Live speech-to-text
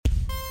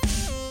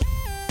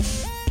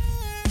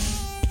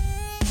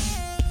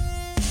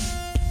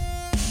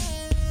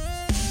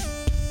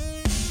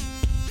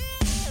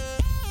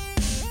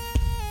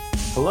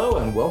Hello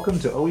and welcome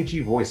to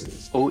OEG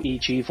Voices.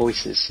 OEG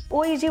Voices.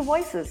 OEG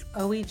Voices.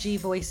 OEG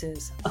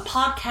Voices. A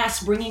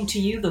podcast bringing to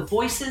you the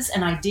voices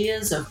and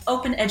ideas of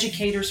open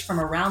educators from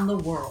around the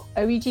world.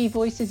 OEG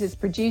Voices is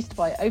produced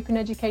by Open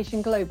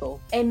Education Global,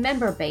 a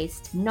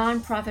member-based,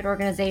 non-profit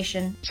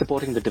organization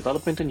supporting the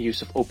development and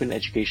use of open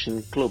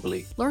education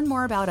globally. Learn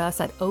more about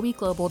us at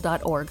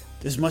oeglobal.org.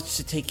 There's much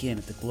to take in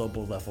at the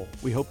global level.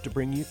 We hope to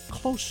bring you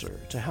closer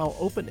to how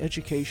open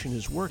education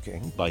is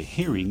working by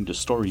hearing the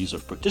stories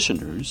of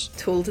practitioners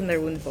told in their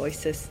own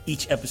voices.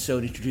 Each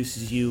episode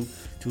introduces you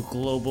to a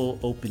global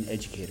open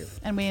educator.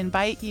 And we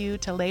invite you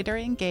to later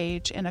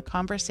engage in a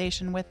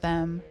conversation with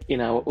them in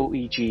our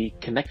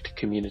OEG Connect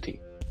community.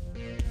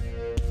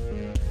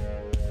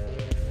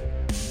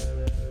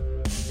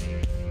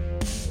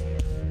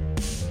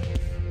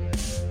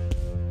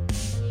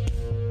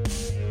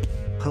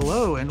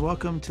 Hello and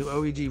welcome to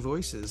OEG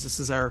Voices. This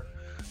is our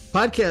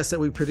podcast that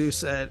we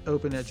produce at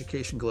Open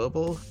Education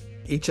Global.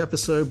 Each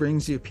episode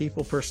brings you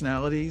people,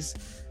 personalities,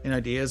 and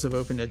ideas of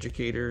open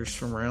educators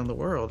from around the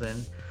world.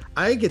 And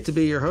I get to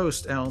be your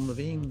host, Alan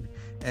Levine.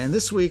 And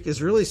this week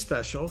is really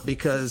special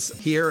because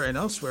here and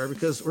elsewhere,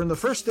 because we're in the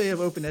first day of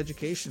Open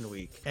Education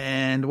Week.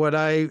 And what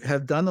I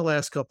have done the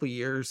last couple of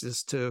years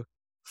is to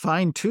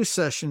find 2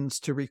 sessions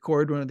to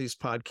record one of these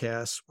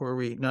podcasts where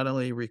we not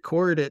only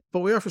record it, but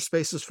we offer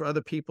spaces for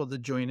other people to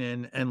join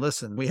in and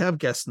listen. We have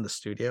guests in the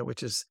studio,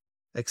 which is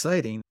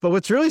exciting. But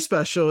what's really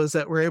special is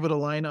that we're able to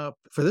line up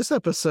for this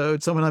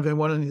episode someone I've been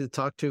wanting to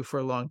talk to for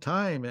a long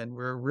time. And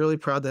we're really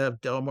proud to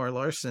have Delmar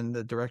Larsen,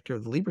 the director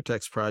of the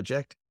LibreVerse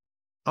project,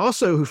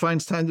 also who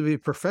finds time to be a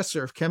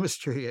professor of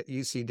chemistry at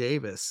UC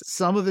Davis.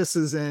 Some of this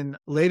is in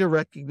later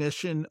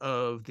recognition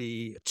of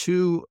the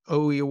 2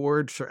 OE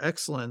awards for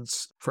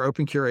excellence for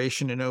open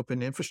curation and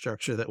open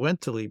infrastructure that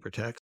went to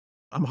LibreVerse.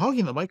 I'm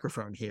hogging the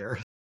microphone here.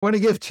 I want to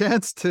give a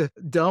chance to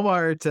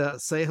Delmar to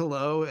say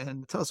hello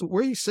and tell us,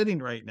 where are you sitting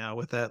right now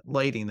with that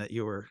lighting that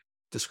you were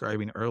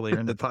describing earlier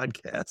in the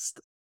podcast?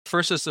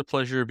 First, it's a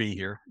pleasure to be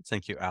here.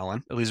 Thank you,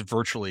 Alan. At least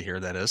virtually here,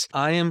 that is.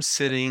 I am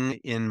sitting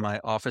in my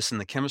office in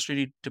the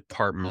chemistry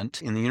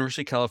department in the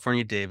University of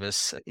California,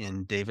 Davis,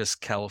 in Davis,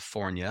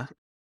 California.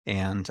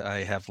 And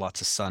I have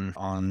lots of sun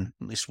on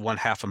at least one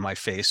half of my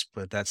face,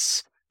 but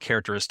that's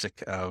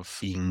characteristic of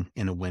being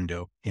in a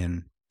window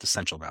in the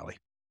Central Valley.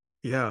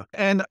 Yeah.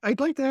 And I'd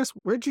like to ask,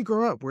 where'd you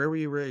grow up? Where were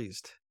you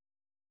raised?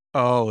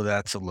 Oh,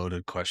 that's a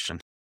loaded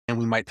question. And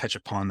we might touch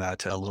upon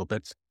that a little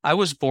bit. I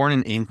was born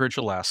in Anchorage,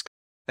 Alaska.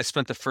 I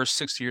spent the first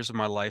 6 years of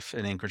my life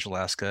in Anchorage,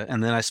 Alaska,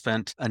 and then I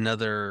spent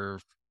another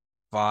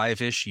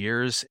 5-ish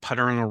years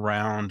puttering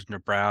around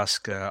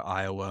Nebraska,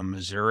 Iowa,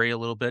 Missouri a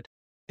little bit,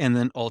 and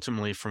then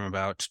ultimately from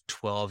about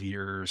 12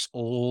 years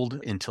old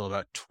until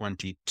about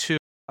 22,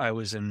 I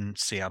was in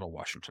Seattle,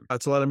 Washington.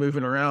 That's a lot of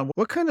moving around.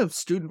 What kind of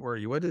student were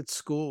you? What did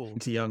school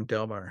to young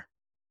Delmar?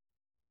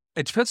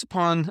 It depends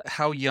upon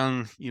how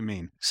young you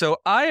mean. So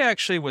I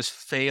actually was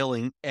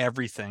failing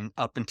everything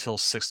up until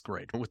 6th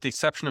grade, with the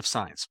exception of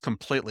science,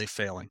 completely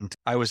failing.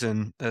 I was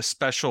in a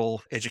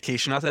special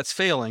education. Not that's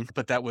failing,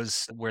 but that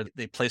was where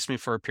they placed me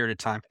for a period of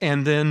time.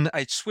 And then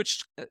I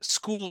switched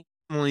school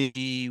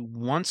only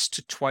once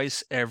to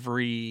twice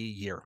every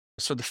year.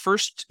 So the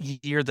first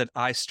year that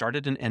I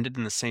started and ended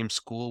in the same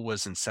school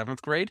was in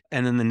 7th grade.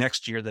 And then the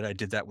next year that I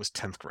did that was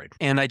 10th grade.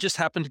 And I just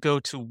happened to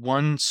go to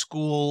one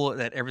school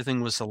that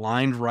everything was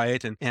aligned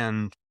right.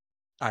 And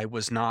I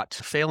was not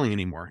failing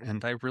anymore.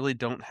 And I really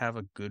don't have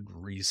a good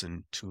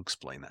reason to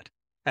explain that.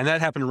 And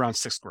that happened around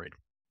 6th grade.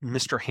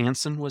 Mr.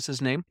 Hansen was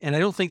his name. And I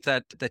don't think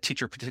that that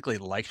teacher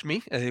particularly liked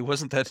me. It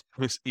wasn't that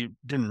it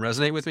didn't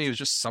resonate with me. It was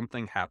just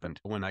something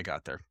happened when I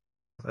got there.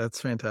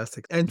 That's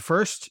fantastic. And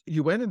first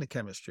you went into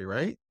chemistry,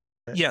 right?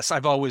 Yes,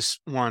 I've always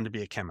wanted to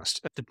be a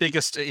chemist. The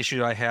biggest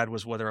issue I had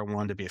was whether I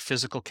wanted to be a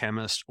physical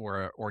chemist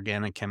or an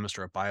organic chemist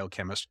or a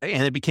biochemist.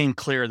 And it became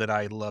clear that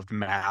I loved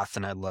math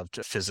and I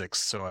loved physics,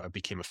 so I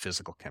became a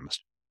physical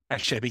chemist.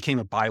 Actually, I became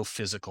a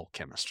biophysical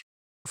chemist.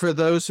 For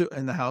those who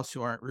in the house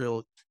who aren't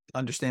real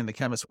understand the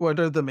chemist, what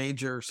are the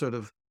major sort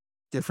of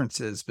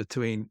differences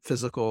between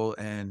physical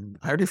and,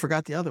 I already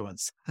forgot the other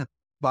ones.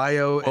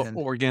 Bio and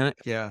organic.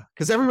 Yeah.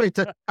 Because everybody,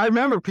 I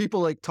remember people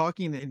like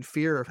talking in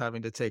fear of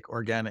having to take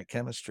organic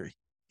chemistry.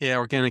 Yeah.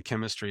 Organic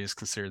chemistry is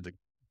considered the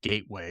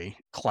gateway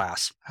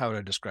class. How would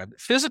I describe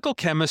it? Physical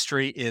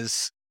chemistry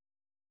is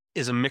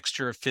a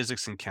mixture of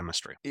physics and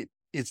chemistry.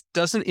 It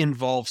doesn't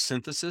involve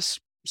synthesis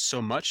so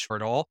much or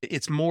at all.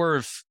 It's more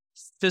of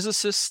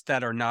physicists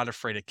that are not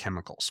afraid of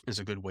chemicals is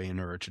a good way in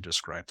order to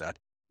describe that.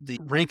 The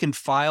rank and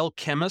file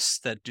chemists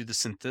that do the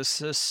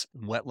synthesis,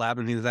 wet lab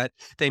and things like that,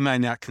 they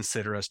might not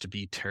consider us to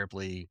be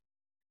terribly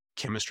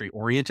chemistry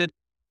oriented.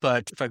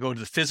 But if I go to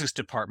the physics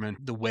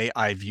department, the way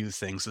I view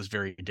things is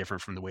very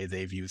different from the way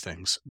they view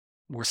things.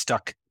 We're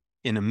stuck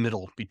in a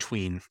middle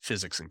between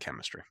physics and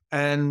chemistry.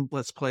 And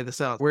let's play this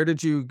out. Where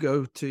did you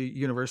go to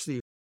university?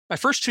 My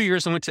first 2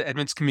 years, I went to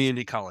Edmonds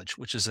Community College,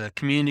 which is a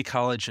community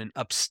college in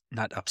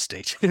not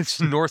upstate,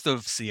 it's north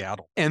of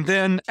Seattle. And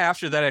then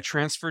after that, I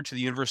transferred to the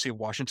University of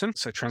Washington.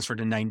 So I transferred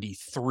in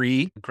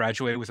 93,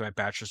 graduated with my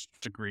bachelor's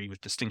degree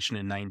with distinction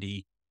in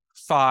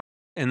 95.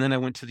 And then I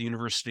went to the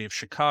University of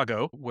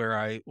Chicago, where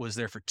I was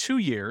there for 2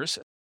 years.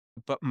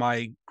 But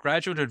my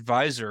graduate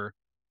advisor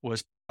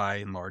was by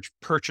and large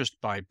purchased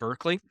by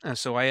Berkeley. And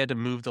so I had to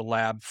move the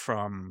lab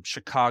from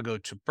Chicago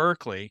to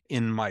Berkeley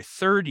in my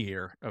third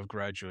year of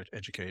graduate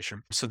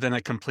education. So then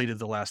I completed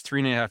the last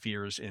 3.5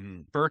 years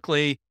in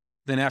Berkeley.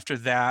 Then after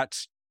that,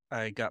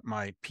 I got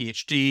my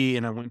PhD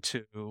and I went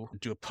to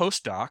do a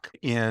postdoc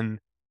in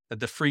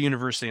the Free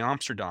University of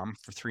Amsterdam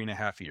for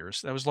 3.5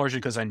 years. That was largely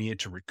because I needed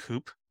to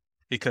recoup,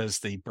 because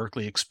the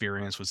Berkeley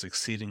experience was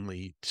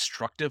exceedingly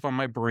destructive on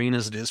my brain,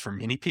 as it is for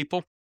many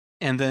people.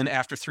 And then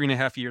after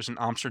 3.5 years in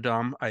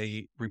Amsterdam,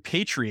 I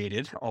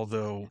repatriated,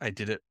 although I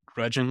did it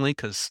grudgingly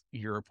because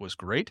Europe was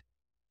great,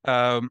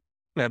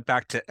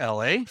 back to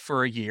LA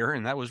for a year,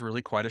 and that was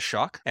really quite a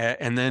shock.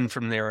 And then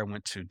from there, I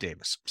went to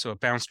Davis. So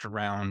it bounced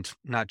around,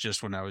 not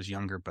just when I was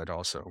younger, but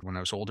also when I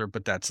was older,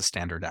 but that's a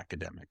standard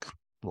academic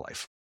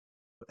life.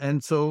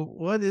 And so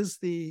what is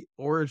the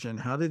origin?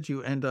 How did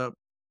you end up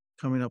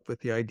coming up with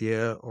the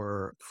idea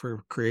or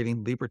for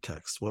creating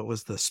LibreText? What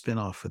was the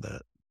spinoff for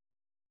that?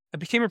 I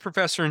became a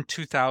professor in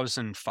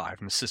 2005,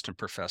 an assistant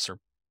professor.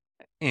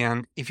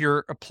 And if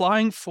you're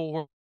applying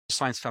for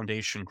Science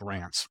Foundation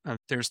grants,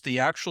 there's the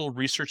actual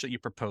research that you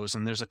propose,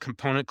 and there's a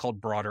component called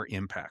broader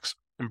impacts.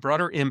 And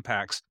broader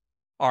impacts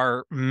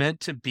are meant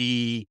to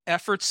be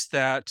efforts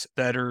that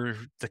better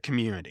the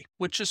community,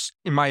 which is,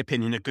 in my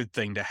opinion, a good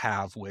thing to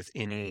have with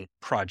any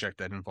project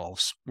that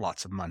involves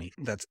lots of money.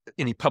 That's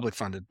any public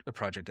funded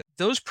project.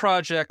 Those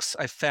projects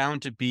I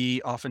found to be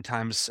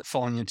oftentimes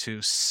falling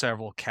into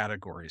several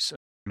categories.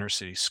 Inner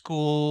city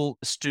school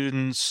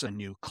students, a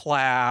new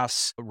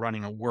class,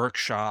 running a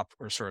workshop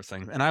or sort of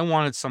thing. And I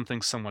wanted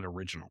something somewhat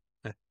original.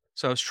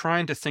 So I was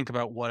trying to think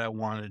about what I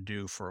wanted to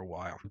do for a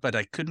while, but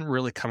I couldn't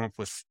really come up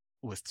with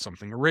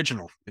something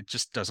original. It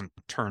just doesn't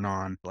turn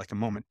on like a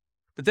moment.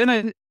 But then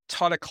I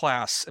taught a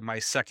class in my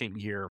second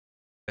year.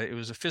 It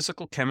was a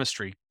physical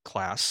chemistry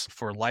class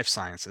for life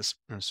sciences.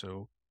 And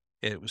so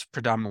it was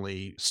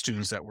predominantly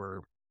students that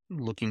were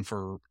looking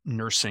for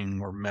nursing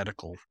or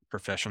medical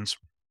professions.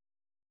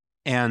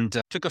 And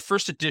took a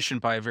first edition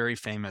by a very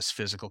famous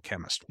physical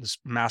chemist, this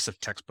massive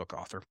textbook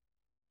author.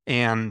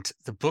 And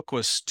the book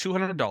was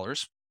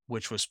 $200,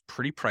 which was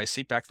pretty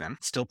pricey back then.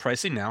 Still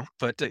pricey now,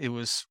 but it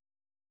was,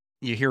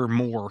 you hear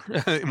more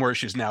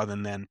issues now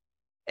than then.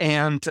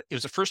 And it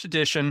was a first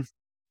edition,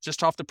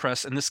 just off the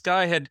press. And this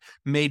guy had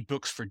made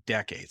books for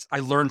decades. I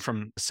learned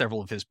from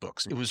several of his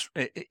books. It was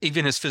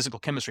even his physical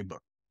chemistry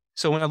book.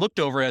 So when I looked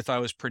over it, I thought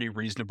it was pretty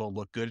reasonable,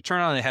 looked good. It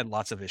turned out it had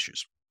lots of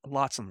issues.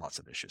 Lots and lots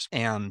of issues.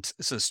 And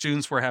so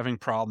students were having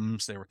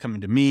problems. They were coming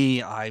to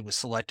me. I was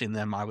selecting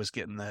them. I was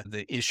getting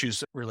the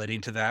issues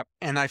relating to that.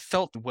 And I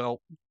felt,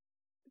 well,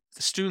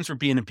 the students were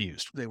being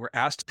abused. They were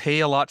asked to pay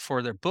a lot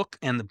for their book,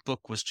 and the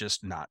book was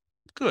just not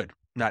good,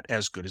 not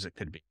as good as it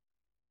could be.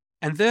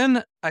 And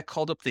then I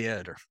called up the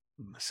editor.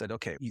 I said,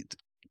 okay,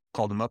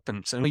 called them up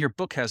and said, well, your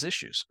book has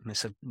issues. And they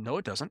said, no,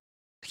 it doesn't.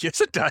 Yes,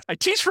 it does. I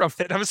teach from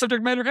it. I'm a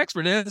subject matter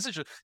expert. It has this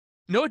issue.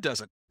 No, it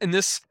doesn't. And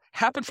this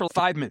happened for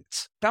 5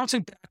 minutes,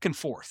 bouncing back and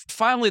forth.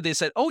 Finally, they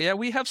said, oh, yeah,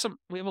 we have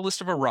a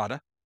list of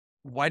errata.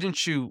 Why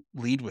didn't you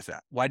lead with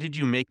that? Why did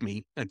you make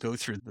me go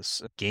through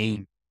this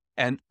game?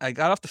 And I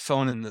got off the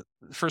phone, and the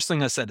first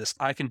thing I said is,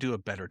 I can do a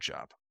better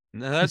job.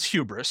 Now, that's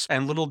hubris.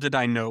 And little did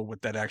I know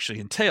what that actually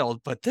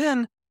entailed. But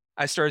then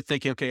I started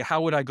thinking, okay,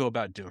 how would I go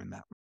about doing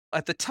that?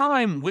 At the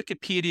time,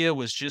 Wikipedia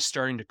was just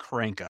starting to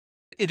crank up.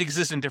 It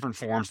exists in different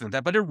forms than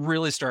that, but it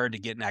really started to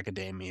get in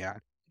academia.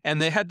 And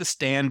they had the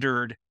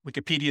standard,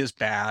 Wikipedia is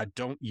bad,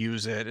 don't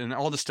use it, and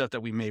all the stuff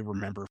that we may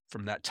remember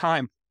from that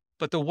time.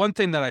 But the one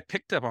thing that I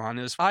picked up on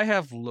is I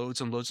have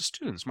loads and loads of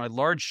students. My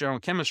large general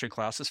chemistry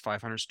class is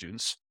 500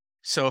 students.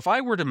 So if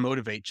I were to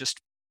motivate just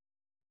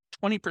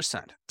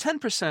 20%,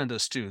 10% of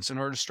those students in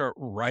order to start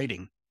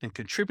writing and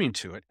contributing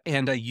to it,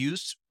 and I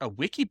used a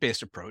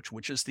wiki-based approach,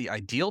 which is the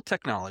ideal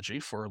technology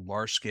for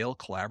large-scale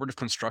collaborative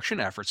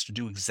construction efforts to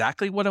do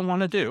exactly what I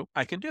want to do,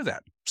 I can do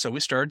that. So we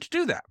started to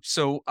do that.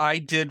 So I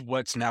did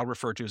what's now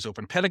referred to as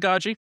open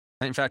pedagogy.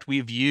 In fact,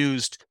 we've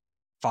used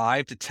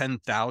 5,000 to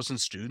 10,000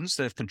 students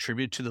that have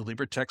contributed to the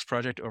LibreText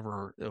project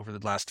over the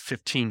last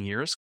 15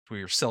 years.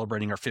 We are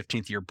celebrating our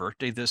 15th year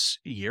birthday this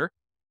year,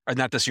 or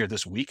not this year,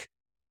 this week.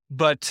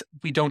 But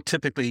we don't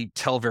typically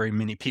tell very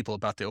many people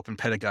about the open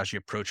pedagogy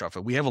approach of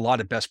it. We have a lot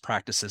of best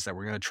practices that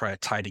we're going to try to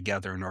tie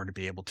together in order to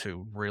be able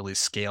to really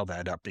scale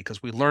that up,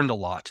 because we learned a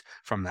lot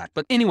from that.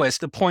 But anyways,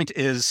 the point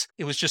is,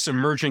 it was just a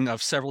merging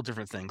of several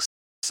different things.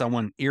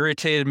 Someone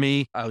irritated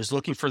me. I was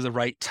looking for the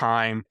right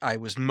time. I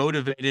was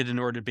motivated in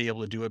order to be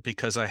able to do it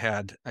because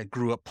I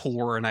grew up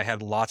poor and I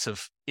had lots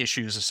of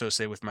issues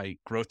associated with my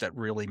growth that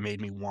really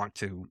made me want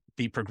to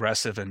be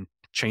progressive and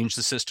change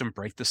the system,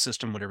 break the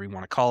system, whatever you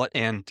want to call it.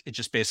 And it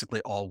just basically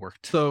all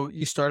worked. So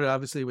you started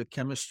obviously with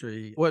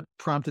chemistry. What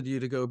prompted you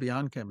to go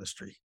beyond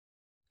chemistry?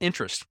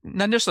 interest,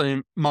 not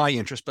necessarily my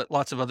interest, but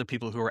lots of other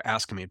people who were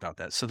asking me about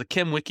that. So the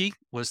ChemWiki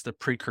was the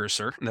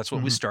precursor, and that's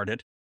what we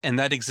started. And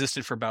that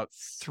existed for about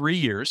 3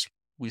 years.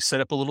 We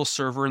set up a little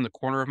server in the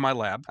corner of my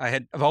lab.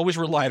 I've always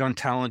relied on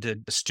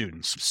talented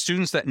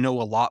students that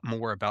know a lot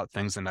more about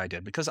things than I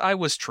did, because I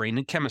was trained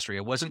in chemistry.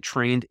 I wasn't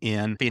trained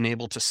in being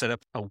able to set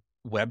up a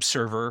web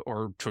server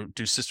or to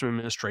do system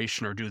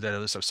administration or do that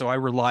other stuff. So I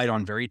relied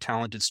on very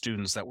talented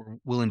students that were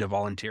willing to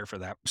volunteer for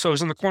that. So I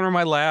was in the corner of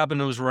my lab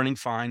and it was running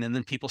fine. And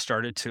then people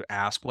started to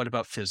ask, what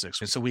about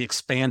physics? And so we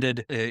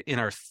expanded in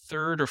our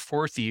 3rd or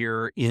 4th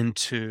year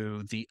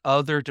into the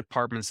other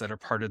departments that are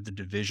part of the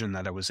division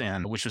that I was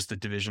in, which was the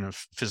division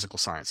of physical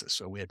sciences.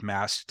 So we had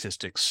math,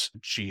 statistics,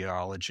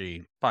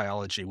 geology,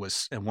 biology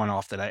was a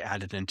one-off that I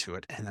added into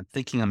it. And I'm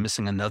thinking I'm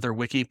missing another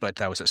wiki, but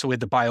that was it. So we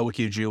had the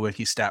BioWiki,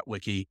 GeoWiki,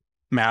 StatWiki,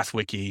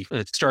 MathWiki.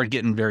 It started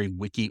getting very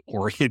wiki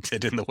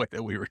oriented in the way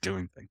that we were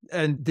doing things.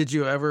 And did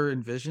you ever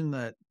envision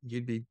that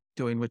you'd be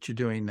doing what you're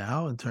doing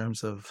now in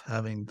terms of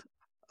having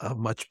a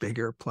much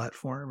bigger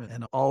platform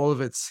and all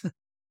of its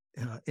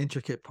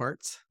intricate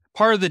parts?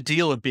 Part of the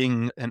deal of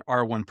being an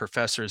R1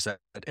 professor is that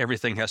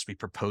everything has to be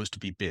proposed to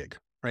be big,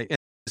 right? And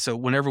so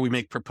whenever we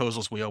make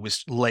proposals, we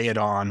always lay it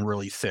on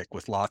really thick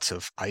with lots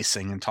of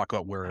icing and talk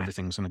about where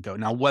everything's going to go.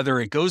 Now, whether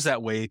it goes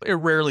that way, it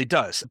rarely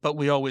does, but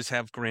we always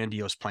have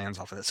grandiose plans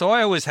off of it. So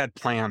I always had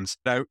plans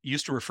that I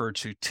used to refer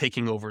to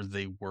taking over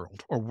the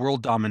world, or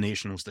world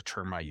domination was the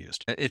term I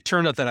used. It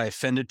turned out that I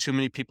offended too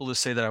many people to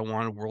say that I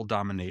wanted world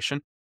domination.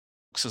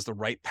 This is the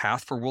right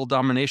path for world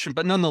domination,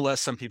 but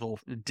nonetheless, some people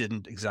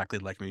didn't exactly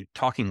like me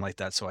talking like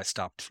that, so I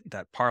stopped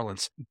that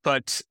parlance.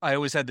 But I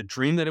always had the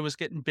dream that it was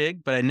getting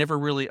big, but I never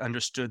really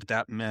understood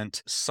that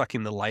meant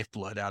sucking the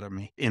lifeblood out of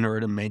me in order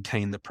to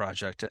maintain the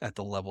project at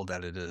the level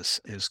that it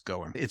is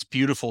going. It's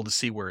beautiful to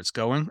see where it's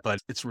going,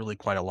 but it's really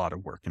quite a lot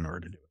of work in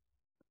order to do it.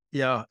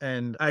 Yeah,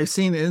 and I've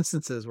seen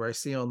instances where I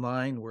see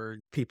online where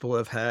people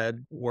have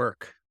had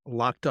work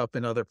locked up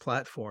in other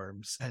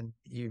platforms, and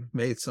you've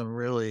made some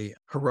really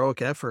heroic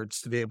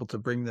efforts to be able to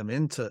bring them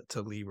into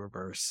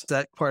LibreVerse. Is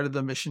that part of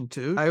the mission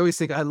too? I always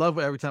think, I love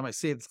every time I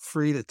see it, it's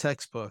free to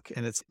textbook,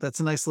 and that's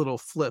a nice little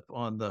flip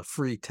on the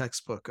free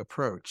textbook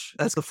approach.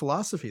 That's the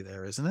philosophy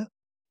there, isn't it?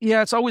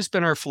 Yeah, it's always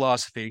been our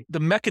philosophy. The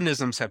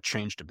mechanisms have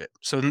changed a bit.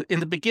 So in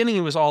the beginning,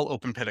 it was all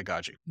open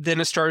pedagogy. Then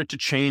it started to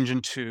change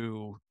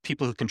into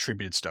people who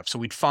contributed stuff. So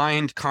we'd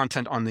find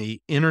content on the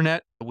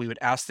internet. We would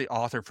ask the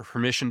author for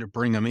permission to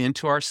bring them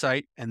into our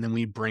site, and then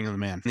we'd bring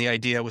them in. And the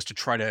idea was to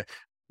try to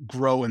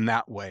grow in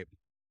that way,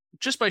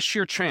 just by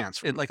sheer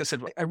chance. Like I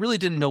said, I really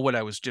didn't know what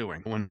I was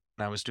doing when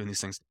I was doing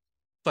these things.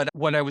 But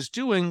what I was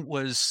doing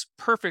was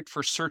perfect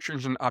for search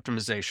engine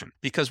optimization,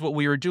 because what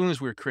we were doing is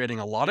we were creating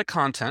a lot of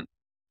content,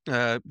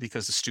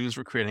 because the students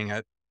were creating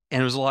it,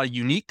 and it was a lot of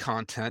unique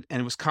content, and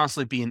it was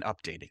constantly being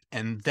updated.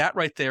 And that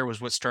right there was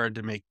what started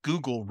to make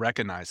Google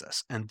recognize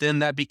us. And then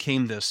that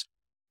became this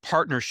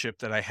partnership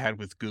that I had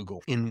with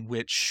Google, in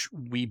which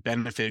we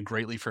benefited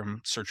greatly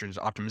from search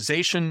engine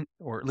optimization,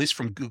 or at least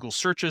from Google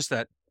searches,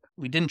 that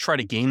we didn't try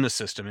to game the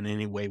system in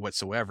any way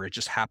whatsoever. It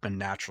just happened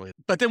naturally.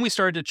 But then we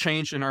started to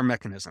change in our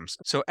mechanisms.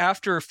 So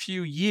after a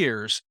few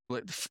years,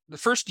 the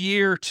first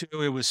year or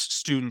two, it was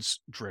students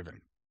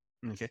driven.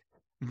 Okay.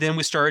 Then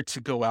we started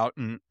to go out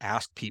and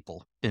ask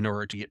people in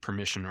order to get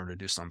permission in order to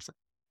do something.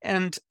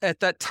 And at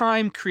that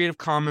time, Creative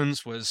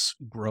Commons was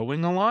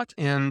growing a lot.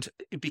 And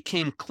it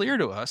became clear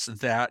to us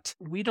that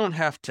we don't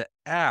have to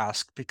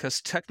ask,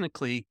 because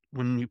technically,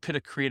 when you put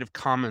a Creative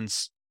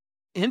Commons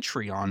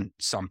entry on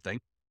something,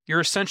 you're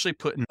essentially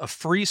putting a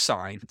free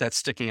sign that's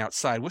sticking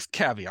outside with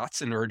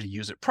caveats in order to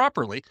use it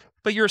properly.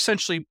 But you're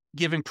essentially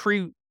giving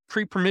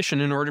pre-permission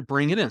in order to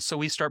bring it in. So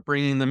we start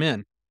bringing them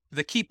in.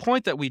 The key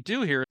point that we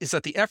do here is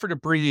that the effort of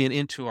bringing it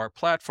into our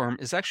platform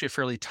is actually a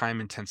fairly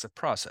time-intensive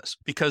process,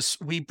 because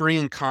we bring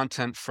in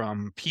content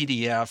from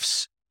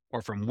PDFs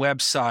or from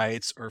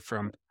websites or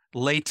from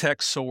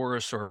LaTeX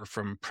source or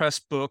from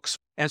Pressbooks.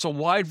 And it's a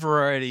wide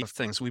variety of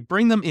things. We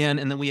bring them in,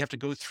 and then we have to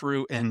go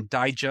through and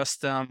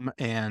digest them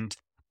and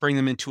bring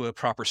them into a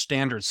proper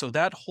standard. So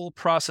that whole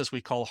process we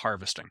call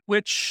harvesting,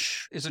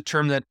 which is a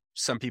term that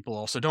some people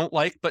also don't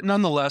like, but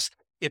nonetheless,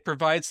 it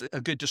provides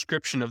a good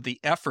description of the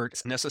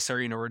efforts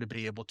necessary in order to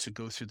be able to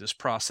go through this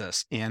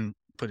process and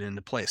put it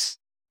into place.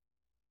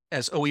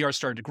 As OER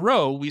started to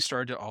grow, we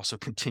started to also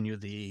continue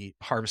the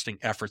harvesting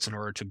efforts in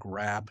order to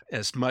grab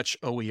as much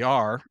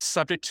OER,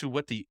 subject to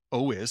what the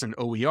O is and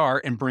OER,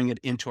 and bring it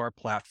into our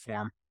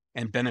platform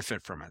and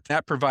benefit from it.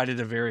 That provided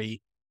a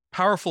very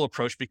powerful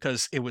approach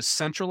because it was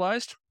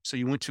centralized. So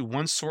you went to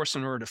one source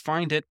in order to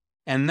find it.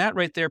 And that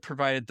right there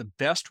provided the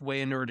best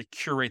way in order to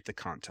curate the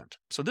content.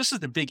 So this is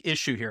the big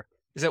issue here,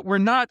 is that we're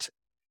not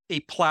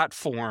a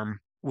platform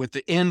with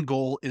the end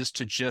goal is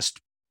to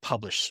just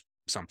publish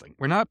something.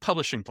 We're not a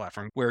publishing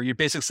platform where you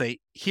basically say,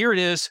 here it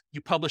is,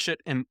 you publish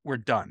it, and we're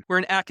done. We're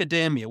in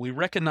academia. We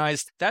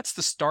recognize that's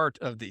the start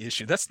of the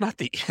issue. That's not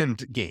the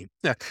end game.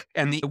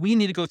 And we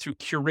need to go through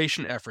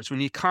curation efforts. We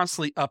need to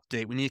constantly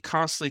update. We need to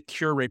constantly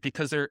curate,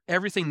 because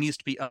everything needs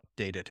to be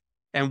updated.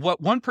 And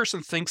what one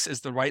person thinks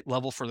is the right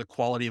level for the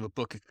quality of a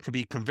book can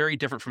become very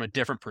different from a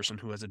different person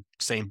who has the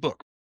same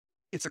book.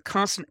 It's a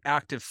constant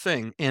active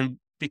thing. And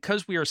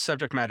because we are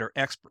subject matter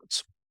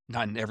experts,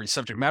 not in every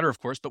subject matter, of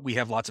course, but we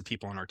have lots of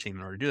people on our team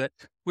in order to do that,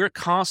 we're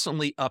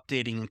constantly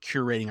updating and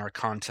curating our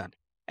content.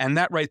 And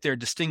that right there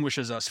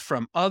distinguishes us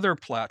from other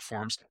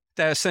platforms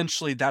that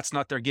essentially that's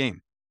not their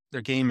game.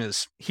 Their game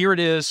is, here it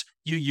is,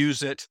 you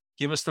use it,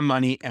 give us the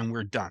money, and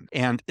we're done.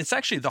 And it's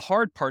actually the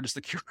hard part is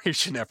the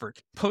curation effort.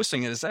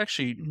 Posting it is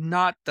actually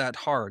not that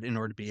hard in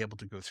order to be able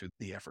to go through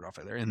the effort off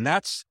of there. And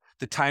that's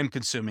the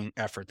time-consuming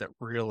effort that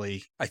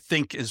really, I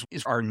think, is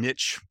our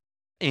niche.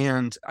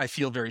 And I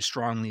feel very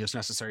strongly is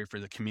necessary for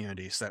the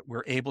communities that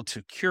we're able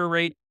to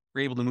curate,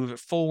 we're able to move it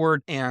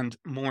forward. And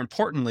more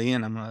importantly,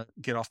 and I'm going to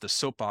get off the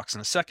soapbox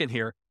in a second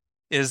here,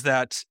 is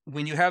that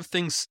when you have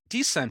things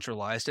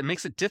decentralized, it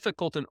makes it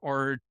difficult in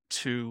order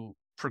to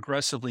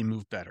progressively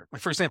move better.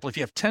 Like, for example, if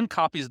you have 10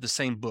 copies of the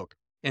same book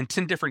and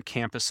 10 different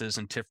campuses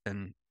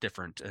and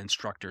different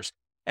instructors,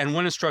 and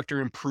one instructor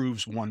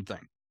improves one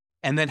thing,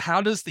 and then how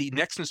does the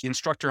next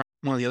instructor,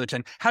 one of the other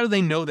 10, how do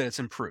they know that it's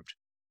improved?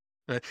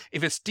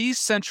 If it's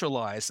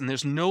decentralized and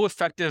there's no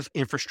effective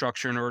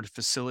infrastructure in order to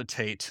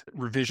facilitate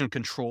revision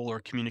control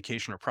or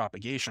communication or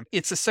propagation,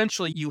 it's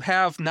essentially you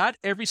have not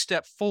every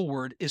step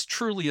forward is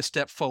truly a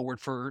step forward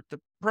for the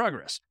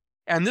progress.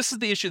 And this is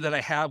the issue that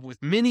I have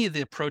with many of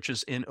the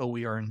approaches in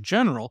OER in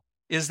general,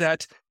 is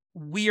that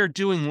we are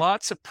doing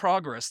lots of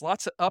progress,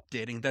 lots of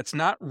updating that's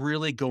not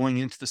really going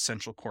into the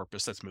central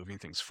corpus that's moving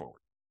things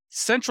forward.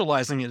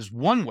 Centralizing is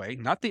one way,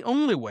 not the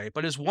only way,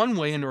 but is one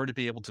way in order to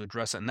be able to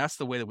address it. And that's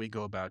the way that we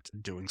go about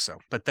doing so.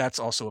 But that's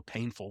also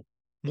a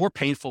more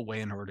painful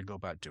way in order to go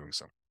about doing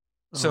so.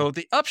 So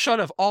the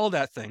upshot of all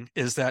that thing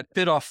is that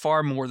bit off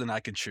far more than I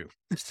could chew.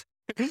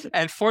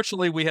 And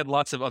fortunately, we had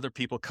lots of other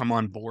people come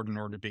on board in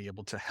order to be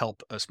able to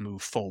help us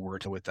move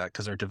forward with that,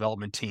 because our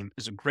development team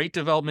is a great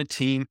development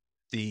team.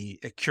 The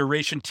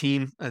curation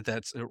team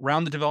that's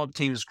around the development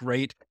team is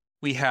great.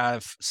 We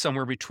have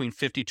somewhere between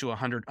 50 to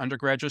 100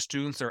 undergraduate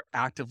students that are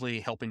actively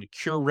helping to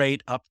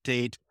curate,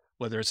 update,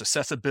 whether it's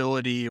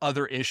accessibility,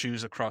 other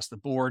issues across the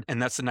board. And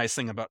that's the nice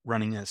thing about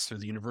running this through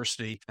the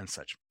university and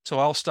such. So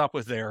I'll stop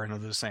with there. And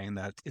others saying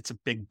that it's a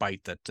big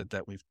bite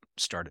that we've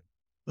started.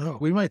 Oh,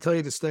 we might tell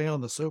you to stay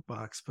on the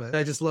soapbox, but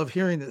I just love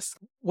hearing this.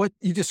 What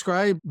you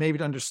describe, maybe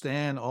to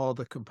understand all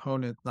the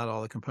components, not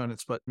all the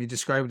components, but you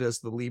describe it as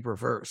the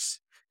LibreVerse,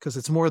 because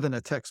it's more than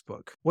a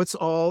textbook. What's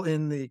all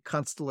in the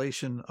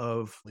constellation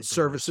of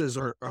services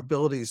or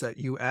abilities that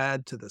you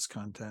add to this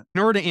content?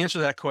 In order to answer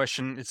that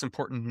question, it's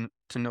important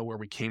to know where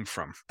we came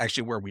from.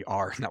 Actually, where we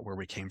are, not where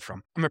we came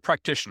from. I'm a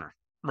practitioner,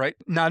 right?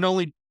 Not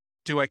only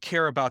do I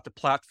care about the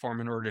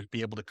platform in order to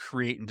be able to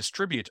create and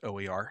distribute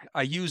OER,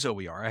 I use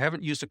OER. I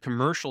haven't used a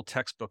commercial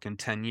textbook in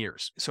 10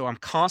 years. So I'm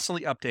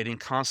constantly updating,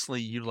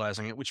 constantly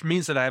utilizing it, which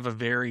means that I have a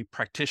very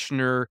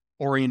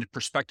practitioner-oriented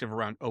perspective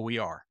around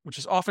OER, which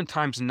is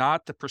oftentimes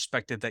not the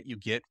perspective that you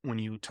get when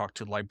you talk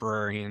to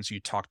librarians, you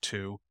talk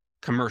to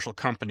commercial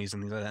companies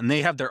and things like that. And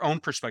they have their own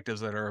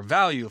perspectives that are of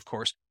value, of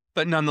course,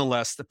 but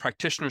nonetheless, the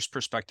practitioner's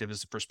perspective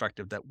is the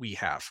perspective that we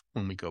have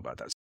when we go about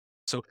that.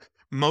 So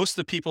most of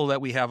the people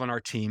that we have on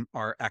our team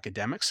are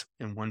academics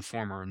in one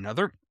form or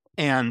another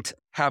and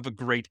have a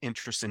great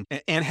interest in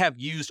and have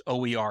used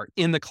OER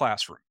in the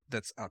classroom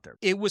that's out there.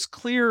 It was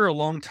clear a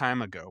long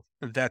time ago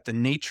that the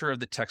nature of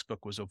the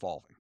textbook was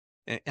evolving.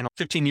 And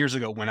 15 years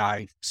ago, when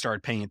I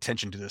started paying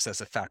attention to this as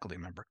a faculty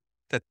member,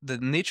 that the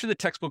nature of the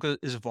textbook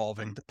is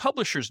evolving. The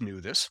publishers knew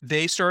this.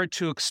 They started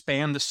to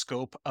expand the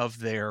scope of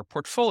their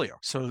portfolio.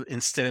 So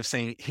instead of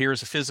saying,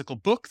 here's a physical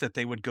book that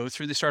they would go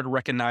through, they started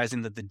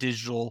recognizing that the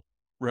digital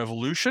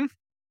revolution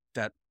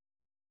that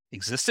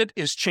existed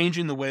is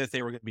changing the way that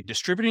they were going to be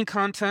distributing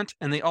content.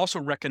 And they also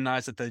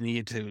recognized that they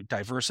needed to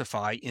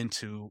diversify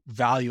into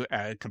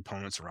value-added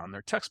components around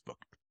their textbook,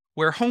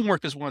 where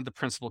homework is one of the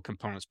principal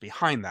components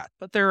behind that.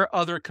 But there are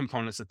other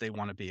components that they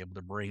want to be able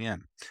to bring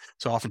in.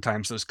 So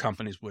oftentimes those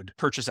companies would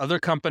purchase other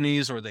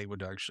companies, or they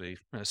would actually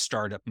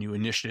start up new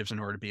initiatives in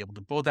order to be able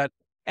to build that.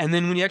 And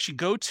then when you actually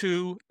go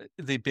to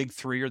the big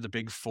three or the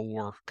big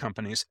four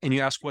companies and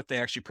you ask what they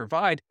actually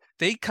provide,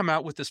 they come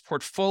out with this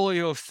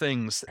portfolio of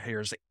things.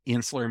 Here's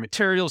ancillary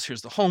materials.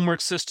 Here's the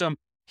homework system.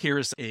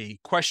 Here's a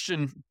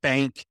question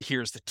bank.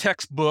 Here's the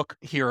textbook.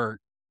 Here are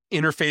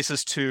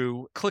interfaces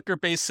to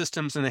clicker-based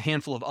systems and a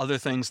handful of other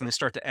things, and they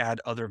start to add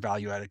other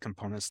value-added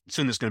components.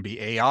 Soon there's going to be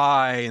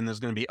AI, and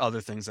there's going to be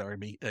other things that are going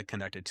to be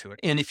connected to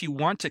it. And if you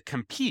want to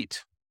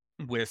compete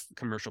with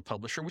commercial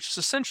publisher, which is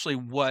essentially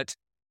what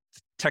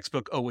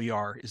textbook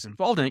OER is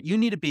involved in, you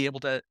need to be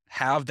able to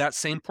have that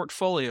same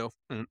portfolio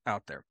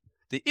out there.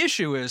 The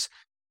issue is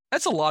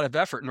that's a lot of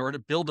effort in order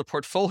to build a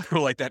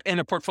portfolio like that, and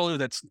a portfolio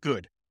that's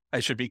good. I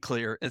should be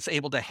clear, it's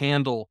able to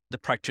handle the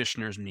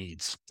practitioner's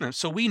needs.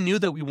 So we knew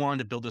that we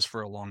wanted to build this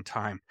for a long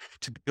time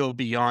to go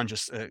beyond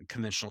just a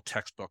conventional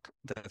textbook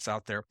that's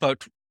out there.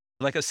 But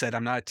like I said,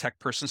 I'm not a tech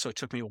person, so it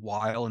took me a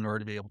while in order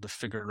to be able to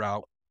figure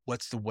out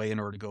what's the way in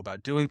order to go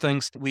about doing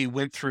things. We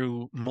went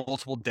through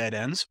multiple dead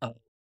ends.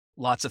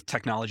 lots of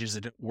technologies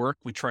that didn't work.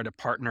 We tried to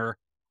partner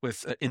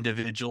with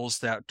individuals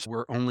that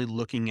were only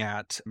looking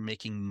at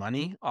making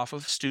money off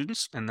of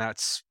students, and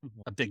that's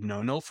a big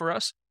no-no for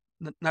us.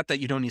 Not that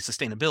you don't need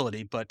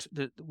sustainability, but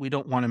we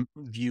don't want to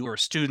view our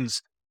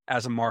students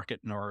as a market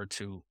in order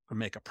to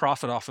make a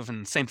profit off of.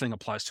 And the same thing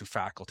applies to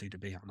faculty, to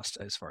be honest,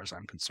 as far as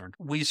I'm concerned.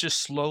 We just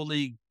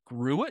slowly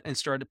grew it and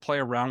started to play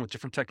around with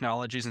different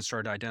technologies and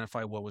started to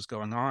identify what was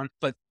going on.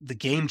 But the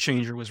game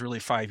changer was really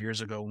 5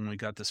 years ago when we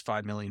got this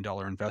 $5 million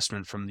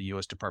investment from the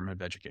U.S. Department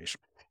of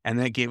Education. And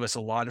that gave us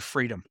a lot of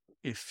freedom.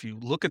 If you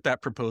look at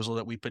that proposal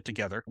that we put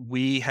together,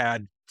 we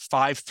had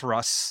 5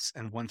 thrusts,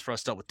 and one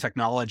thrust dealt with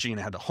technology, and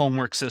it had the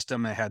homework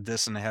system, and it had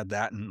this, and it had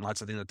that, and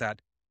lots of things like that.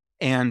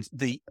 And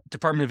the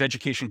Department of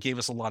Education gave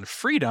us a lot of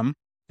freedom,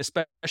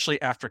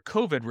 especially after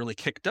COVID really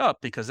kicked up,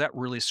 because that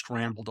really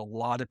scrambled a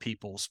lot of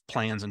people's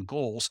plans and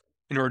goals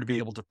in order to be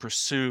able to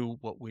pursue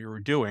what we were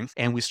doing.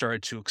 And we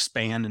started to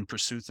expand and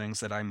pursue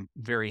things that I'm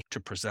very to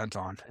present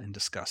on and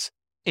discuss.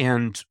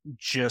 And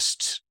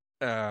just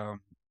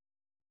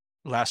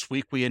last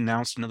week, we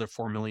announced another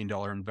 $4 million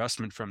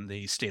investment from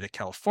the state of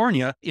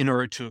California in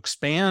order to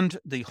expand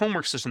the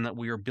homework system that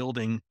we are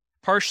building,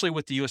 partially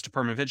with the U.S.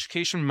 Department of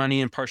Education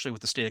money and partially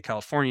with the state of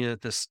California,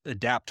 this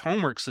ADAPT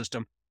homework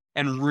system,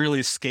 and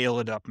really scale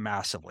it up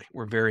massively.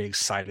 We're very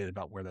excited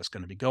about where that's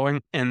going to be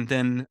going. And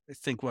then I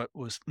think what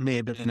may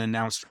have been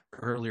announced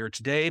earlier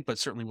today, but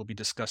certainly will be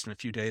discussed in a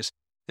few days,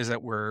 is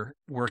that we're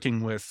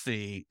working with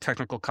the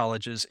technical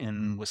colleges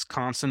in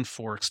Wisconsin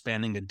for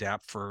expanding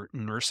ADAPT for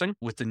nursing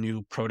with the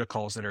new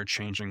protocols that are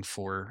changing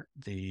for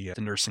the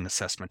nursing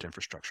assessment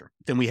infrastructure.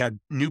 Then we had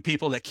new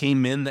people that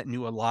came in that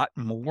knew a lot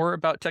more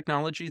about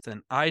technology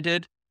than I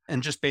did,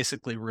 and just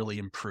basically really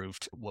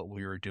improved what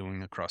we were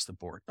doing across the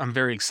board. I'm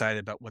very excited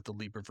about what the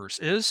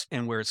LibreVerse is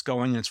and where it's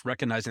going. And it's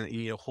recognizing that you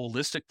need a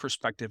holistic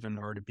perspective in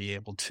order to be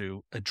able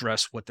to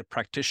address what the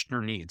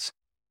practitioner needs.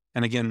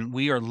 And again,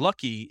 we are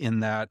lucky in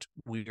that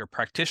we are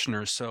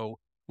practitioners, so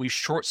we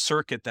short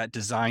circuit that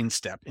design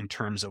step in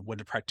terms of what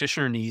the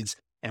practitioner needs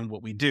and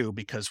what we do,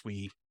 because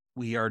we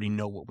already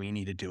know what we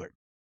need to do it.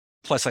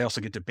 Plus, I also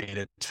get to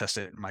beta test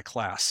it in my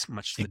class,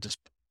 much to the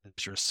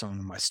displeasure of some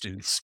of my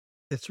students.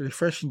 It's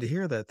refreshing to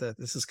hear that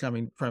this is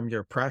coming from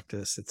your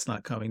practice. It's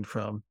not coming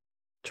from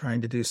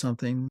trying to do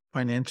something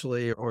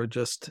financially or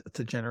just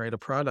to generate a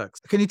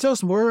product. Can you tell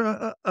us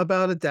more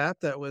about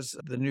ADAPT? That was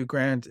the new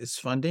grant is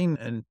funding,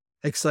 and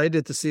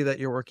excited to see that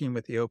you're working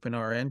with the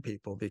OpenRN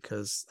people,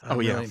 because I'm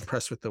really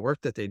impressed with the work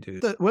that they do.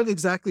 What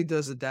exactly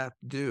does ADAPT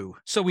do?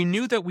 So we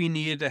knew that we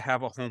needed to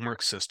have a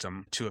homework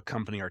system to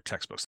accompany our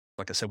textbooks.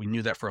 Like I said, we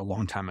knew that for a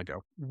long time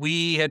ago.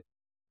 We had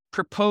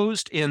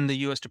proposed in the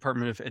U.S.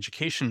 Department of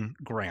Education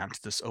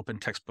grant, this open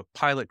textbook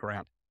pilot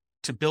grant,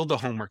 to build the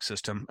homework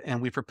system,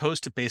 and we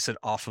proposed to base it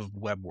off of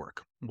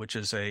WebWork, which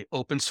is a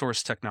open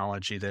source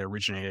technology that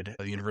originated at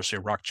the University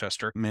of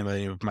Rochester,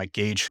 mainly with Mike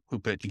Gage, who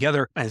put it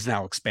together, and has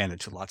now expanded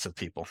to lots of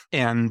people.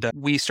 And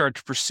we started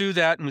to pursue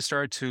that, and we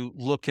started to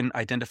look and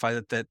identify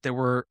that there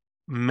were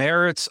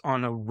merits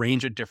on a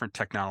range of different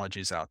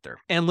technologies out there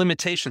and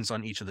limitations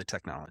on each of the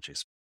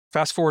technologies.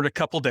 Fast forward a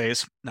couple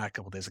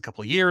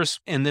years,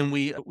 and then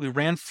we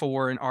ran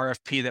for an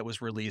RFP that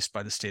was released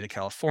by the state of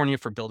California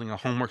for building a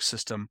homework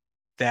system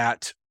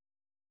that,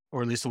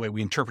 or at least the way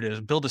we interpret it,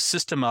 is build a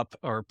system up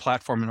or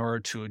platform in order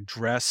to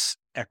address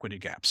equity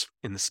gaps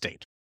in the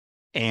state.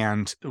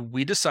 And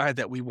we decided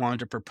that we wanted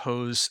to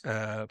propose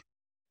an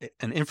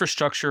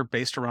infrastructure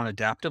based around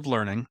adaptive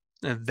learning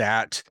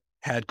that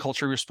had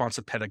culturally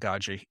responsive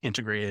pedagogy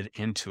integrated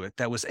into it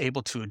that was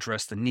able to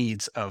address the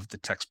needs of the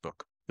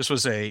textbook. This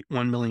was a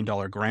 $1 million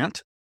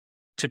grant.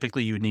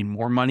 Typically, you would need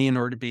more money in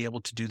order to be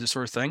able to do this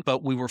sort of thing.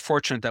 But we were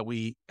fortunate that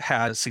we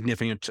had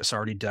significant tests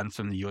already done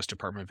from the U.S.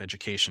 Department of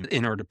Education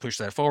in order to push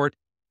that forward.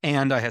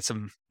 And I had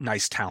some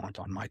nice talent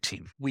on my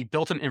team. We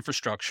built an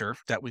infrastructure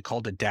that we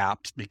called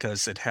ADAPT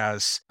because it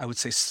has, I would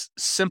say,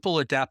 simple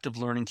adaptive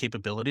learning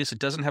capabilities. It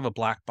doesn't have a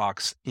black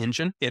box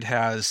engine. It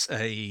has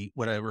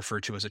what I refer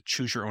to as a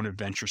choose your own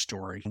adventure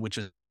story, which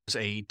is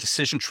a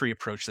decision tree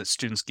approach that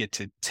students get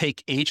to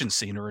take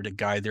agency in order to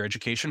guide their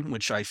education,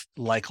 which I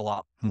like a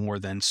lot more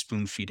than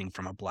spoon feeding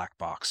from a black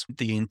box.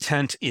 The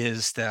intent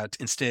is that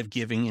instead of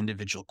giving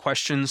individual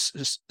questions,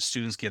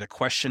 students get a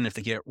question. If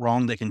they get it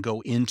wrong, they can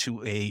go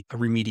into a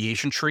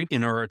remediation tree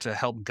in order to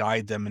help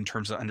guide them in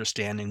terms of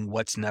understanding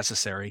what's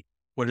necessary,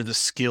 what are the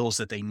skills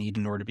that they need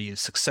in order to be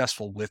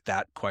successful with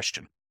that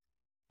question.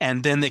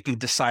 And then they can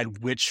decide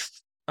which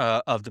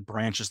of the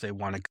branches they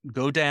want to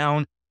go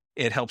down.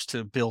 It helps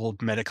to build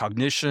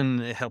metacognition.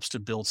 It helps to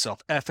build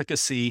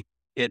self-efficacy.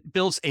 It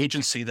builds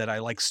agency that I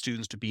like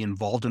students to be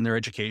involved in their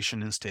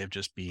education instead of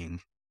just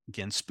being,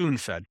 again,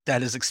 spoon-fed.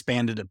 That has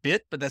expanded a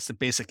bit, but that's the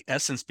basic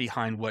essence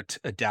behind what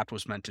ADAPT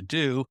was meant to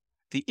do.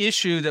 The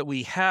issue that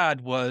we had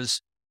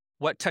was,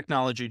 what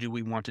technology do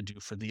we want to do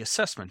for the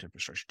assessment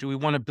infrastructure? Do we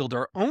want to build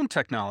our own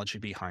technology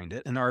behind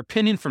it? And our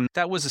opinion from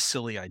that was a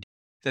silly idea.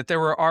 that there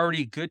were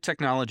already good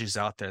technologies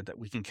out there that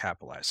we can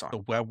capitalize on.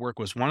 The web work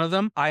was one of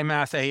them.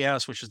 iMath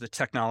AS, which is the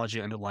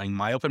technology underlying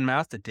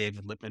MyOpenMath that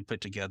David Lippman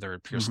put together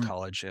at Pierce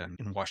College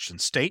in Washington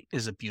State,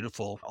 is a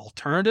beautiful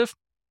alternative.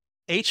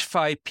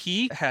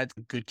 H5P had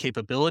good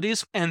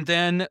capabilities, and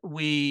then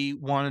we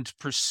wanted to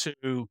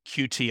pursue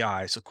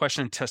QTI, so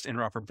question and test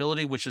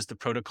interoperability, which is the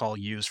protocol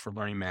used for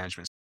learning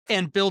management,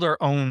 and build our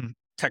own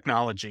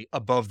technology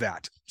above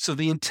that. So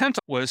the intent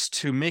was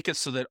to make it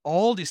so that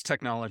all these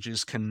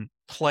technologies can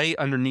play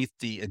underneath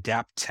the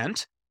ADAPT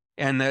tent,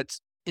 and that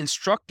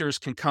instructors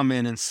can come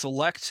in and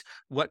select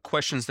what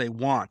questions they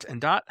want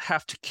and not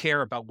have to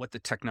care about what the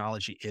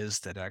technology is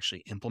that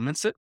actually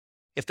implements it.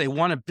 If they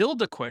want to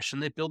build a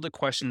question, they build a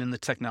question in the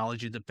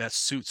technology that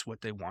best suits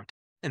what they want.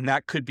 And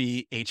that could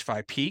be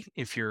H5P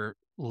if you're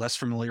less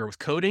familiar with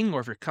coding, or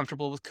if you're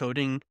comfortable with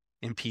coding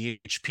in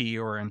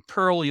PHP or in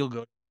Perl, you'll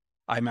go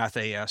iMath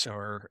AS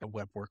or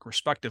WebWork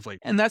respectively.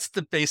 And that's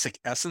the basic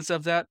essence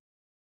of that.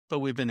 But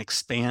we've been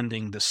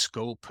expanding the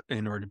scope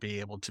in order to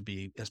be able to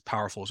be as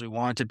powerful as we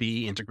want it to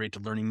be, integrate to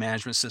learning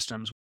management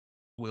systems.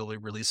 We'll be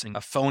releasing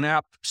a phone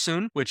app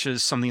soon, which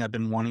is something I've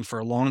been wanting for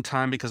a long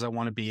time because I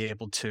want to be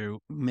able to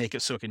make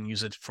it so I can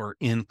use it for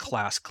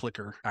in-class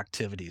clicker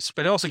activities.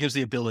 But it also gives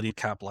the ability to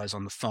capitalize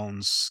on the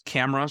phone's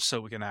camera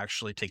so we can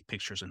actually take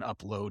pictures and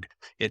upload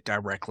it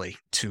directly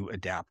to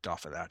adapt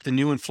off of that. The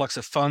new influx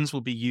of funds will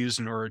be used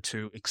in order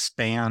to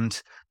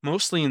expand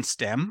mostly in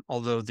STEM,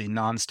 although the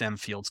non-STEM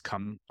fields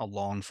come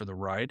along for the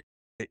ride.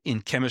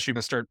 In chemistry, we're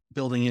going to start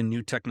building in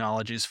new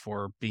technologies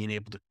for being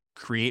able to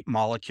create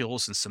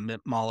molecules and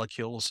submit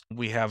molecules.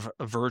 We have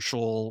a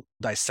virtual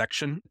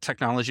dissection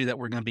technology that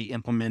we're going to be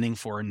implementing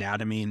for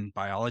anatomy and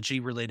biology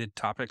related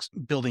topics,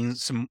 building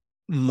some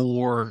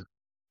more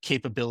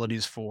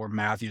capabilities for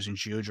math using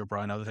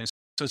GeoGebra and other things.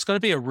 So it's going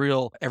to be a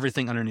real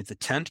everything underneath the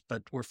tent,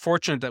 but we're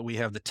fortunate that we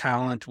have the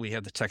talent, we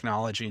have the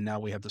technology, and now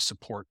we have the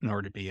support in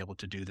order to be able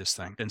to do this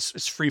thing. And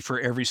it's free for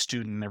every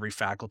student and every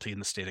faculty in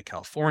the state of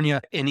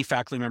California. Any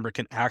faculty member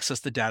can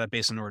access the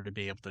database in order to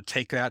be able to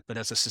take that, but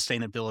as a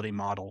sustainability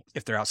model,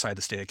 if they're outside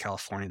the state of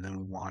California, then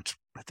we want,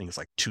 I think it's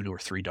like $2 or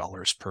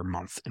 $3 per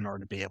month in order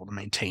to be able to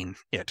maintain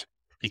it,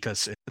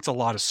 because it's a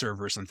lot of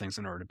servers and things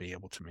in order to be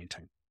able to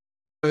maintain.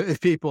 If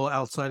people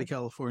outside of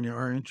California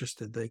are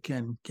interested, they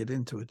can get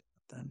into it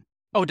then.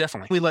 Oh,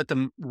 definitely. We let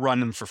them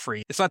run them for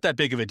free. It's not that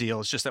big of a deal.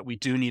 It's just that we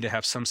do need to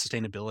have some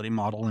sustainability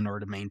model in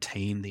order to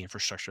maintain the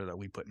infrastructure that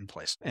we put in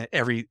place.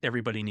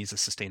 Everybody needs a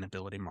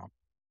sustainability model.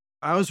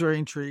 I was very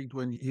intrigued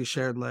when you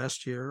shared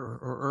last year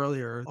or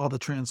earlier all the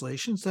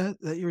translations that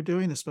you're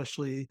doing,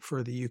 especially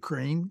for the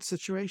Ukraine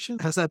situation.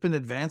 Has that been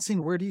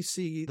advancing? Where do you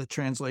see the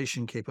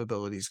translation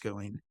capabilities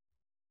going?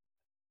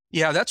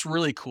 Yeah, that's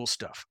really cool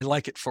stuff. I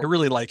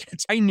really like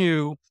it. I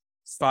knew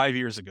 5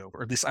 years ago,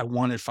 or at least I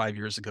wanted 5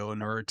 years ago,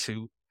 in order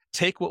to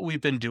take what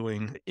we've been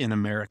doing in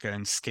America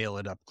and scale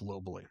it up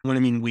globally. When I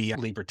mean we,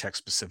 LibreTech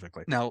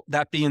specifically. Now,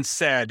 that being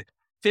said,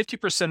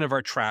 50% of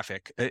our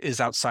traffic is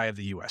outside of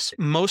the US,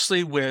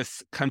 mostly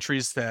with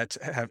countries that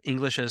have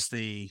English as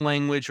the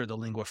language or the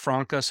lingua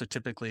franca, so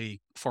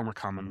typically former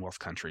Commonwealth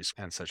countries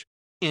and such.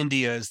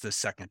 India is the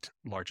second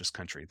largest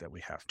country that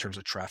we have in terms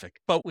of traffic.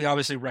 But we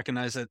obviously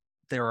recognize that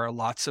there are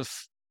lots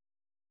of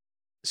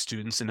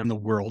students in the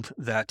world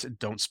that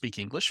don't speak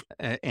English,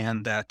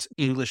 and that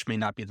English may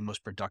not be the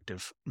most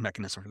productive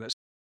mechanism for this.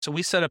 So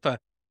we set up a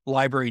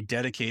library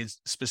dedicated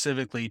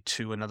specifically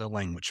to another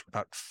language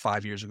about 4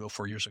 years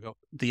ago,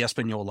 the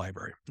Espanol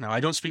library. Now, I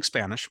don't speak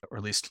Spanish, or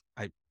at least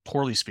I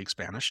poorly speak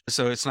Spanish,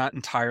 so it's not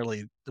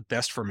entirely the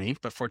best for me,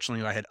 but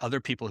fortunately I had other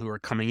people who were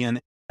coming in.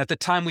 At the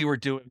time, we were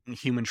doing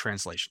human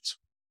translations.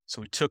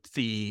 So we took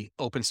the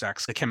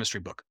OpenStax, the chemistry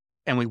book,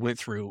 and we went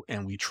through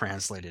and we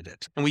translated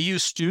it. And we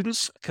used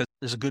students because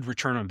there's a good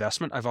return on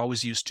investment. I've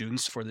always used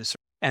students for this.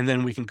 And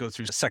then we can go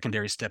through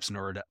secondary steps in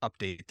order to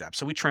update that.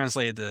 So we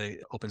translated the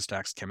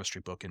OpenStax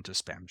chemistry book into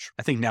Spanish.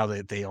 I think now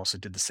that they also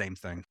did the same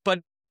thing. But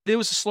it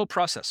was a slow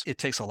process. It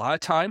takes a lot of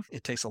time.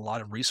 It takes a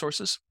lot of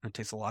resources. It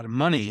takes a lot of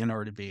money in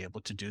order to be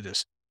able to do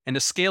this. And to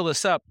scale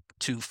this up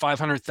to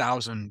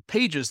 500,000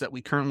 pages that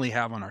we currently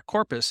have on our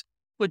corpus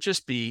would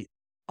just be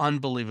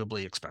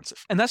unbelievably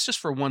expensive. And that's just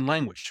for one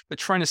language. But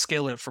trying to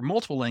scale it for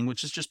multiple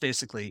languages is just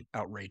basically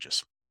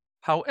outrageous.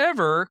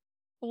 However,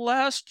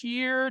 last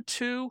year or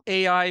two,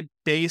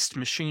 AI-based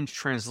machine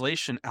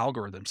translation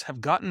algorithms have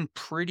gotten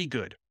pretty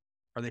good.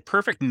 Are they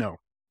perfect? No,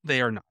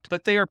 they are not.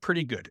 But they are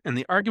pretty good. And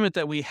the argument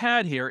that we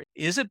had here,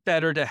 is it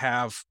better to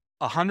have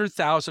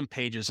 100,000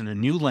 pages in a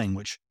new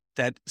language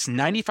that's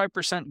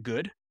 95%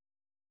 good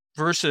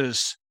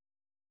versus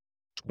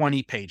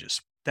 20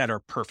 pages that are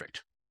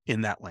perfect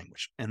in that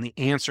language? And the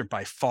answer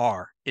by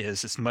far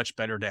is it's much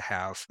better to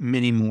have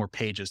many more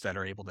pages that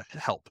are able to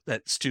help,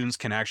 that students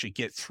can actually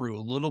get through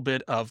a little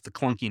bit of the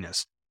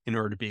clunkiness in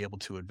order to be able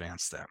to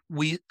advance that.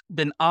 We've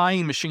been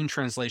eyeing machine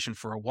translation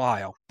for a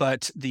while,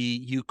 but the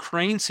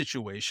Ukraine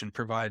situation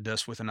provided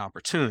us with an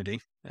opportunity.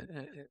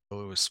 It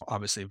was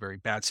obviously a very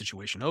bad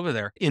situation over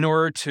there, in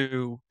order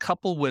to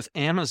couple with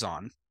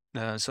Amazon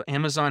So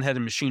Amazon had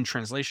a machine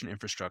translation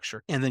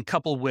infrastructure, and then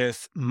coupled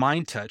with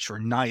MindTouch or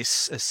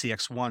NICE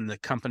CX1, the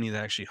company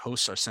that actually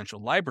hosts our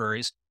central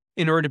libraries,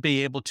 in order to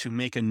be able to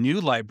make a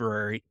new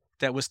library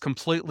that was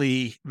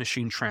completely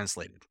machine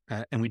translated.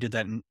 And we did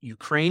that in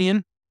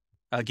Ukrainian.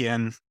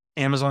 Again,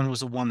 Amazon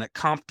was the one that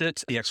comped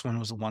it. CX1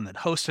 was the one that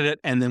hosted it.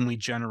 And then we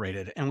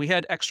generated it. And we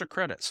had extra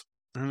credits.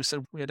 And we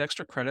said, we had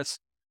extra credits.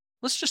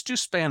 Let's just do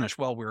Spanish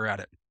while we were at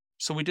it.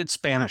 So we did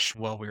Spanish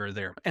while we were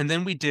there. And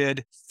then we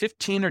did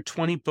 15 or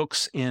 20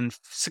 books in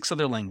 6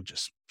 other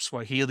languages: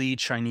 Swahili,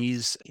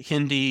 Chinese,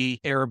 Hindi,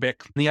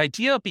 Arabic. The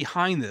idea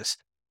behind this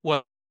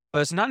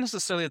was not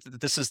necessarily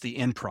that this is the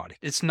end product.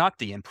 It's not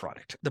the end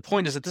product. The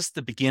point is that this is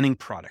the beginning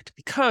product,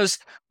 because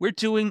we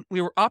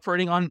were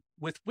operating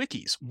with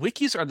wikis.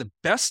 Wikis are the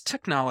best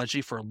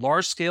technology for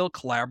large-scale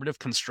collaborative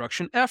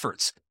construction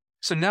efforts.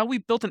 So now we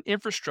built an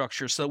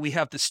infrastructure so that we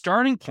have the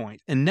starting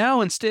point. And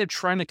now, instead of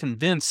trying to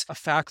convince a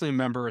faculty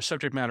member or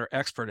subject matter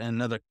expert in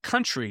another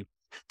country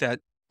that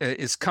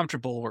is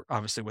comfortable,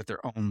 obviously, with their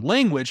own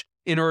language,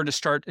 in order to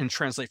start and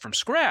translate from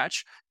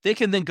scratch, they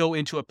can then go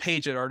into a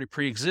page that already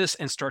pre-exists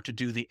and start to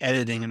do the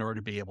editing in order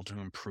to be able to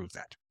improve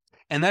that.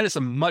 And that is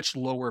a much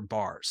lower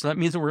bar. So that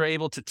means that we're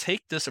able to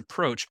take this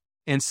approach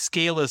and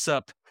scale this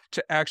up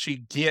to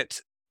actually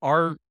get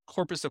our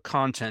corpus of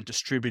content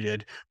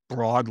distributed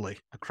broadly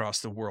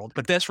across the world.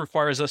 But this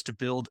requires us to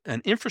build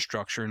an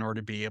infrastructure in order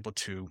to be able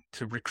to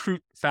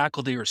recruit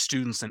faculty or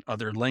students in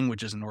other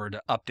languages in order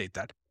to update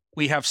that.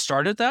 We have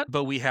started that,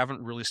 but we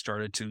haven't really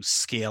started to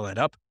scale it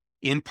up,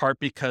 in part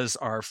because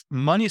our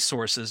money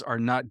sources are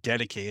not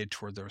dedicated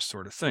toward those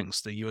sort of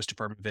things. The U.S.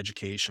 Department of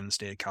Education, the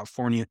state of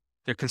California,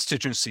 their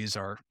constituencies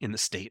are in the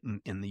state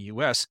and in the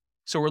U.S.,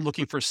 so we're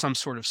looking for some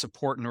sort of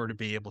support in order to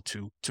be able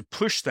to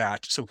push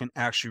that so we can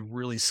actually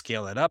really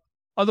scale it up.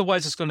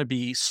 Otherwise, it's going to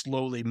be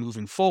slowly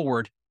moving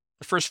forward.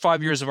 The first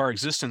 5 years of our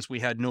existence, we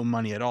had no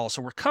money at all.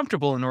 So we're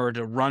comfortable in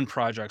order to run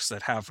projects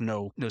that have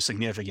no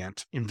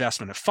significant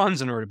investment of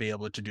funds in order to be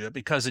able to do it,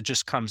 because it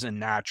just comes in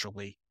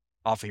naturally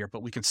off of here.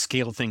 But we can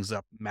scale things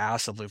up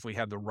massively if we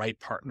have the right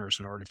partners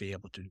in order to be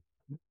able to do it.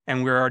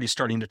 And we're already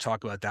starting to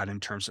talk about that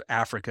in terms of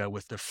Africa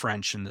with the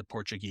French and the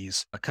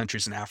Portuguese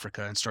countries in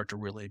Africa, and start to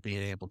really be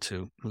able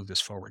to move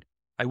this forward.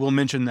 I will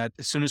mention that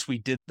as soon as we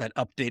did that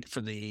update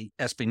for the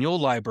Espanol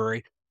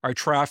library, our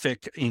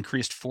traffic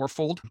increased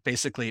 4-fold,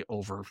 basically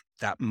over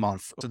that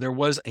month. So there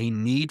was a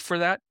need for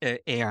that,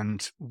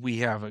 and we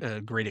have a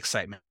great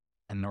excitement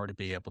in order to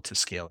be able to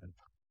scale it.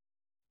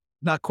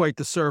 Not quite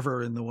the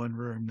server in the one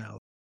room now.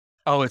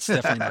 Oh, it's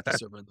definitely not the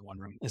server in the one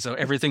room. And so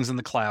everything's in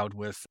the cloud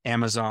with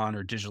Amazon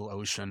or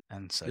DigitalOcean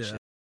and such. Yeah.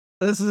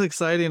 This is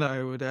exciting.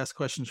 I would ask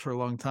questions for a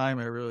long time.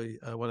 I really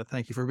want to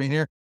thank you for being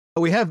here.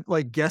 We have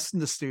guests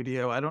in the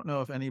studio. I don't know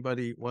if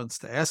anybody wants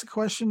to ask a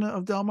question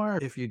of Delmar.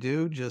 If you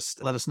do,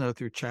 just let us know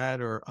through chat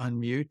or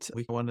unmute.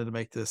 We wanted to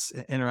make this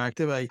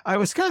interactive. I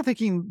was kind of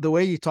thinking the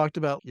way you talked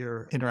about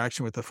your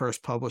interaction with the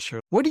first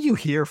publisher. What do you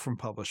hear from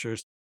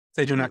publishers?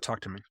 They do not talk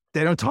to me.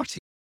 They don't talk to you.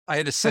 I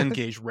had a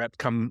Cengage rep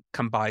come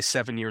by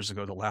 7 years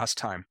ago, the last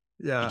time.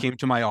 Yeah. He came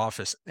to my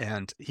office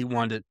and he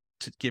wanted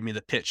to give me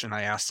the pitch. And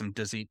I asked him,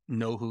 does he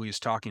know who he's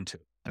talking to?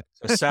 So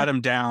I sat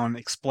him down,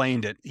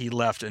 explained it. He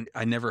left, and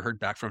I never heard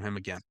back from him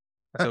again.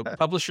 So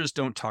publishers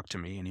don't talk to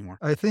me anymore.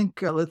 I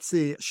think, let's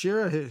see,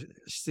 Shira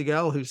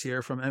Sigal, who's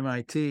here from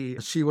MIT,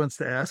 she wants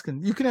to ask,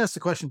 and you can ask the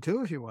question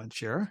too if you want,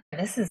 Shira.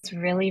 This is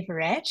really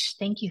rich.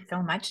 Thank you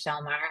so much,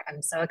 Delmar.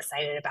 I'm so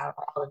excited about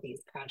all of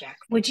these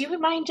projects. Would you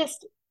mind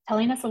just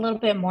telling us a little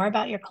bit more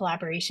about your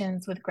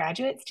collaborations with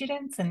graduate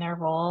students and their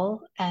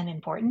role and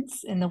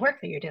importance in the work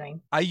that you're doing?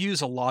 I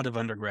use a lot of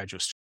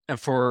undergraduate students, and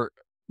for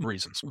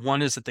reasons.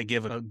 One is that they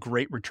give a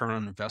great return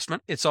on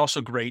investment. It's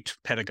also great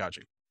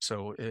pedagogy.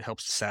 So it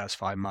helps to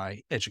satisfy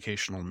my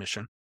educational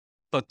mission.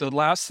 But the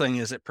last thing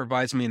is it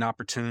provides me an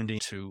opportunity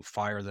to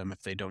fire them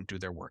if they don't do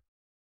their work.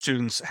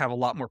 Students have a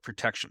lot more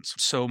protections.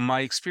 So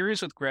my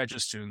experience with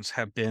graduate students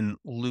have been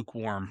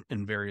lukewarm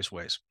in various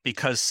ways,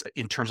 because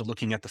in terms of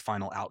looking at the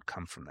final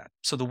outcome from that.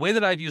 So the way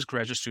that I've used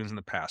graduate students in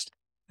the past,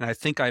 and I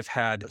think I've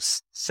had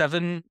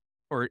 7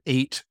 or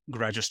 8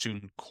 graduate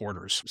student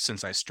quarters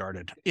since I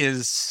started,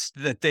 is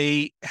that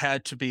they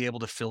had to be able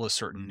to fill a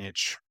certain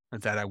niche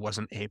that I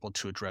wasn't able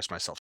to address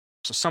myself.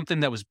 So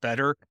something that was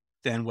better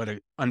than what an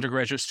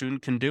undergraduate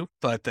student can do,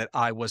 but that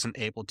I wasn't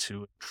able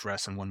to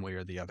address in one way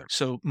or the other.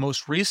 So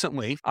most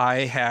recently,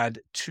 I had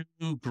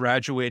 2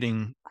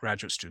 graduating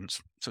graduate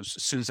students. So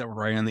students that were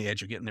right on the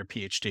edge of getting their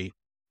PhD.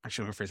 I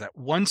should rephrase that.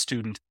 One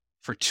student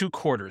for 2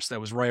 quarters that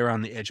was right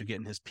around the edge of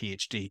getting his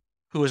PhD,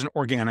 who was an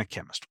organic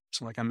chemist.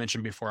 So like I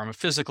mentioned before, I'm a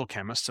physical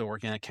chemist, so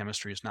organic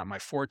chemistry is not my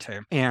forte.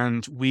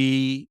 And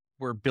we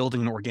were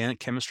building an organic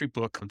chemistry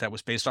book that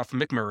was based off of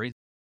McMurray.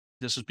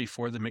 This was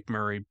before the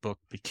McMurray book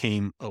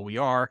became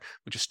OER,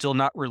 which is still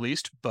not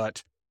released,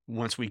 but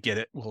once we get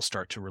it, we'll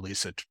start to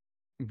release it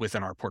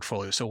within our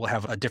portfolio. So we'll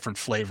have a different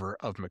flavor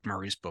of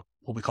McMurray's book,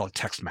 what we call a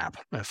text map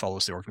that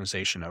follows the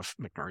organization of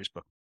McMurray's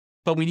book.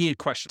 But we needed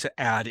questions to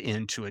add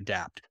in to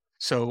adapt.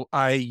 So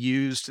I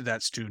used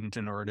that student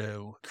in order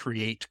to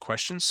create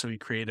questions. So he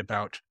created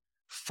about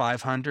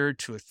 500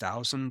 to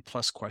 1,000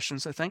 plus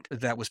questions, I think,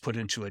 that was put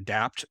into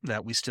ADAPT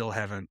that we still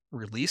haven't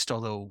released,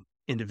 although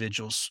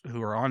individuals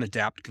who are on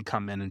ADAPT can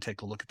come in and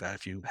take a look at that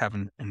if you have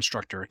an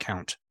instructor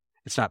account.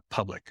 It's not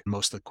public.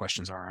 Most of the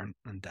questions are on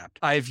ADAPT.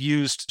 I've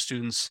used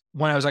students,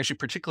 one I was actually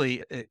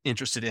particularly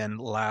interested in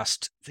I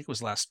think it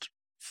was last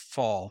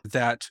fall,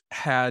 that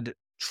had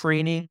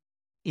training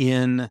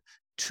in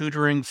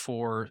tutoring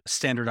for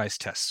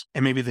standardized tests.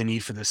 And maybe the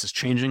need for this is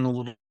changing a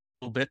little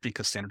bit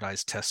because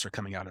standardized tests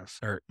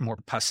are more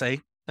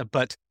passé.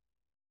 But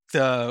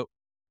the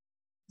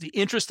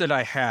interest that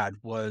I had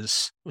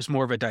was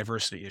more of a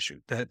diversity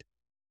issue, that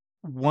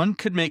one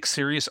could make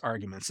serious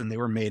arguments, and they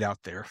were made out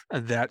there,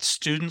 that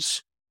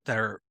students that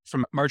are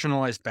from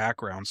marginalized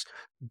backgrounds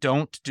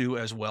don't do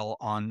as well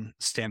on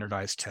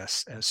standardized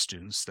tests as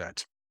students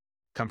that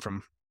come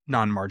from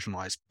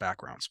non-marginalized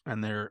backgrounds.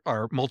 And there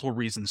are multiple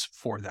reasons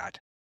for that.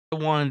 I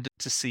wanted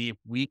to see if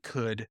we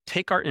could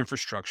take our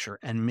infrastructure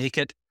and make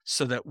it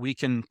so that we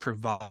can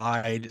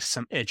provide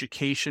some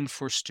education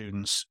for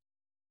students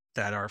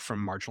that are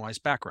from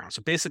marginalized backgrounds.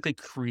 So basically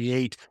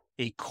create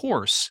a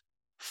course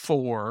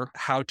for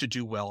how to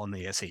do well on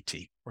the SAT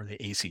or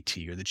the ACT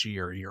or the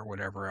GRE or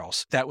whatever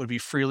else that would be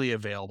freely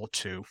available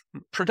to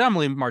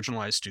predominantly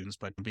marginalized students,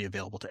 but be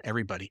available to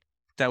everybody.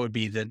 That would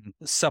be then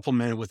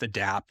supplemented with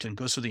ADAPT and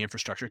goes through the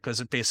infrastructure because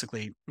it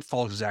basically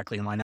falls exactly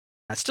in line.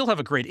 I still have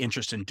a great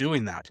interest in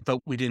doing that, but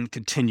we didn't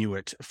continue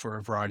it for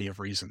a variety of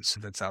reasons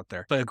that's out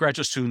there. But a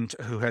graduate student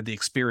who had the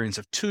experience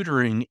of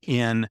tutoring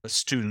in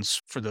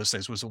students for those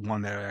things was the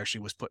one that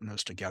actually was putting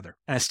those together.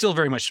 And I still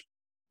very much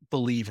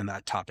believe in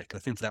that topic. I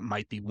think that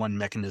might be one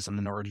mechanism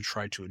in order to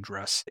try to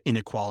address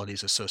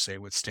inequalities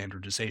associated with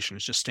standardization.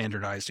 It's just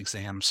standardized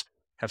exams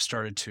have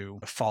started to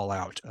fall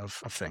out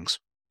of things.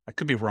 I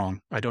could be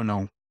wrong. I don't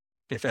know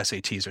if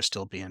SATs are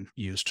still being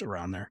used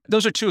around there.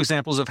 Those are two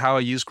examples of how I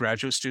use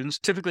graduate students.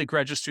 Typically,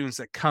 graduate students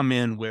that come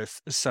in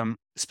with some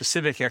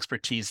specific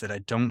expertise that I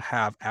don't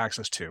have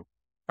access to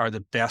are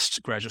the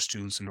best graduate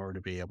students in order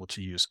to be able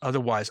to use.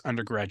 Otherwise,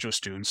 undergraduate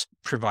students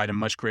provide a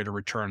much greater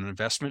return on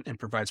investment and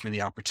provides me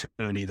the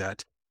opportunity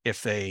that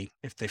if they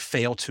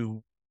fail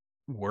to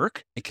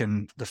work,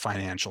 the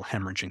financial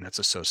hemorrhaging that's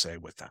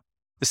associated with that.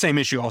 The same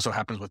issue also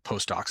happens with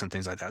postdocs and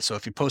things like that. So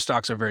if your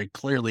postdocs are very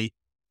clearly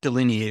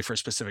delineated for a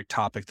specific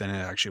topic, then it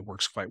actually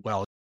works quite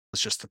well.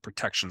 It's just the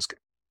protections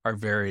are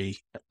very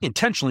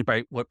intentionally,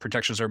 by what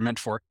protections are meant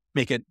for,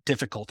 make it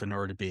difficult in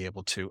order to be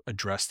able to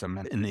address them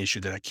in the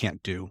issue that I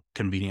can't do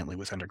conveniently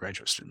with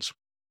undergraduate students.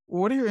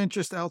 What are your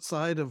interests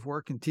outside of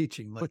work and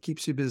teaching? What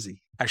keeps you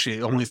busy? Actually,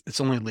 it's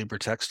only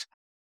LibreText.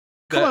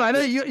 Come on, I know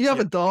you have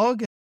a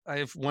dog. I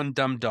have one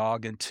dumb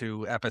dog and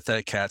two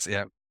apathetic cats.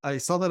 Yeah. I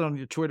saw that on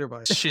your Twitter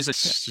bio. She's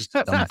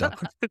a dumb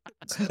dog.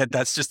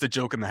 That's just a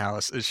joke in the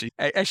house. Is she?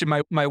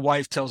 Actually, my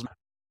wife tells me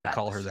to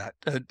call her that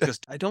because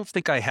I don't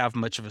think I have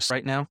much of a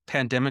right now.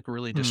 Pandemic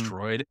really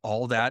destroyed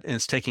all that, and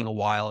it's taking a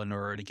while in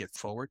order to get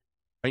forward.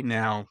 Right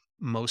now,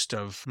 most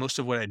of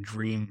what I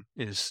dream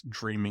is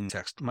dreaming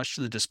text, much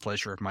to the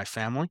displeasure of my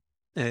family,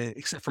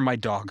 except for my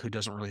dog, who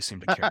doesn't really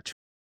seem to care too.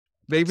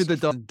 Maybe the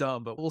dog is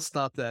dumb, but we'll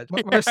stop that.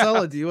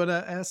 Marcella, do you want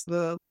to ask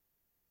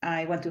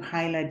I want to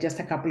highlight just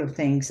a couple of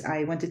things.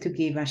 I wanted to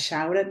give a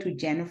shout out to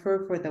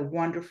Jennifer for the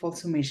wonderful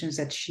submissions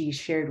that she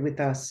shared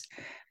with us.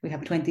 We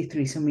have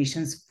 23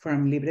 submissions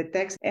from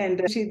LibreText, and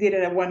she did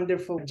a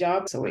wonderful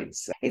job. So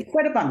it's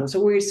quite a bundle. So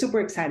we're super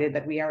excited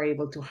that we are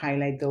able to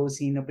highlight those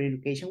in Open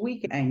Education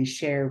Week and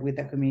share with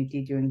the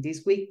community during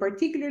this week,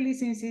 particularly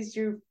since it's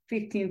your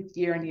 15th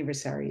year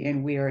anniversary.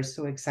 And we are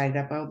so excited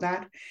about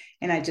that.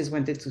 And I just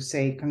wanted to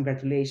say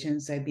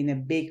congratulations. I've been a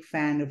big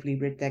fan of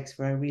LibreText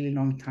for a really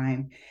long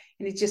time.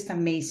 And it's just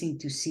amazing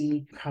to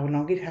see how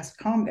long it has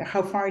come,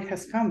 how far it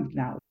has come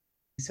now.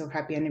 So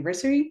happy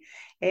anniversary.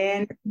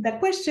 And the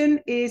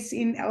question is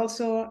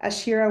also, as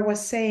Shira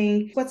was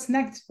saying, what's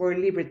next for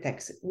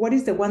LibreText? What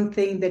is the one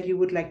thing that you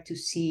would like to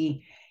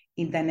see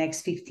in the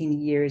next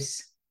 15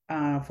 years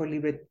for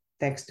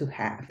LibreText to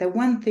have? The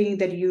one thing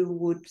that you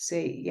would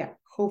say, yeah,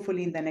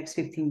 hopefully in the next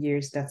 15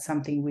 years, that's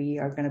something we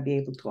are going to be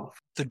able to offer.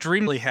 The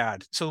dream we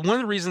had. So one of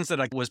the reasons that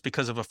I was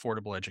because of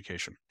affordable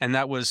education, and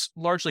that was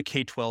largely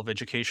K-12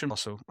 education,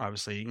 also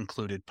obviously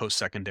included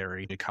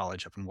post-secondary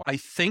college up in I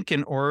think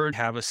in order to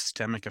have a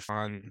systemic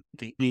on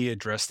the need to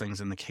address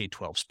things in the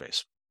K-12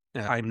 space.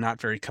 I'm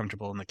not very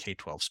comfortable in the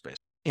K-12 space.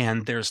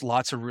 And there's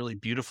lots of really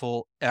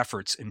beautiful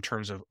efforts in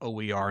terms of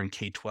OER and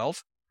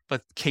K-12,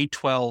 but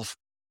K-12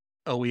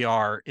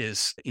 OER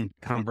is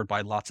encumbered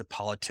by lots of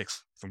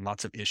politics from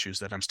lots of issues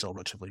that I'm still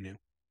relatively new.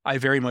 I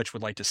very much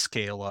would like to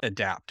scale up,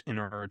 adapt in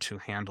order to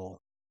handle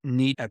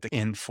need at the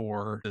end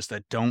for those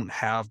that don't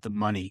have the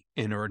money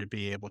in order to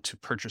be able to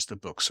purchase the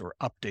books or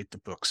update the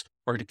books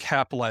or to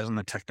capitalize on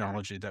the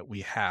technology that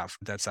we have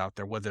that's out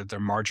there, whether they're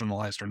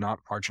marginalized or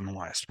not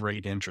marginalized.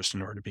 Great interest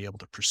in order to be able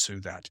to pursue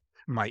that.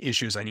 My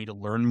issue is I need to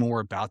learn more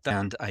about that,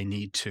 and I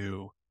need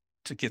to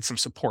get some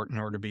support in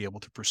order to be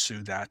able to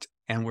pursue that.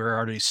 And we're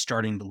already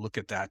starting to look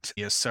at that.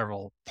 We have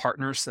several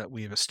partners that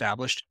we've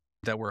established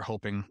that we're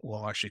hoping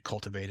will actually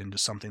cultivate into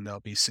something that'll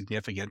be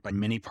significant by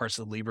many parts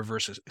of the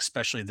LibreVerse,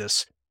 especially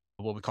this,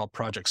 what we call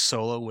Project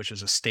Solo, which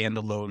is a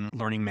standalone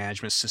learning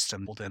management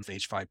system within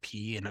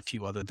H5P and a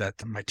few other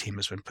that my team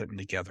has been putting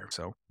together.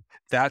 So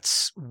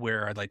that's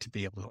where I'd like to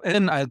be able to.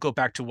 And I go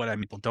back to what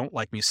people don't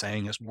like me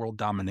saying is world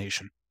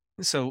domination.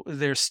 So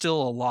there's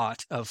still a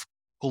lot of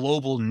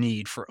global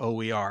need for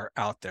OER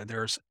out there.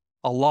 There's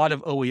a lot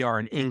of OER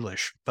in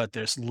English, but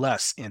there's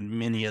less in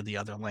many of the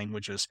other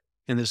languages.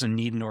 And there's a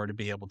need in order to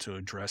be able to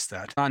address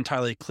that. Not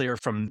entirely clear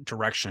from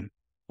direction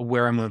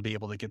where I'm going to be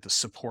able to get the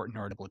support in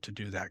order to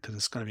do that, because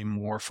it's going to be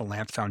more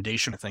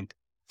foundation, I think,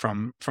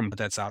 from what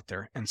that's out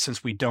there. And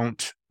since we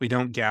don't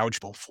gouge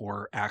people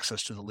for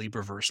access to the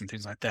LibreVerse and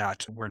things like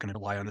that, we're going to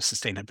rely on a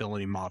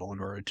sustainability model in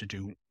order to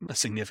do a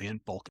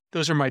significant bulk.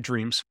 Those are my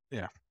dreams.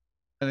 Yeah.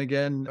 And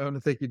again, I want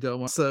to thank you,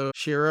 Delmar. So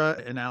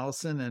Shira and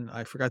Allison, and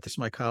I forgot this,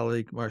 my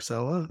colleague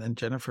Marcella and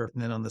Jennifer,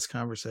 in on this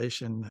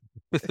conversation.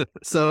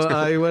 So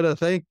I want to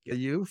thank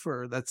you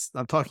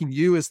I'm talking to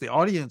you as the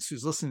audience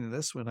who's listening to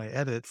this when I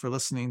edit, for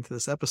listening to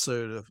this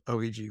episode of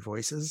OEG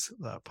Voices,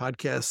 a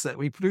podcast that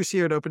we produce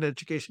here at Open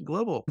Education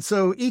Global.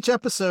 So each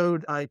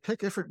episode, I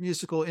pick a different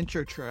musical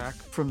intro track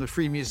from the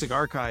Free Music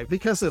Archive.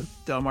 Because of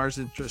Delmar's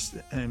interest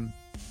in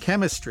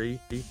chemistry,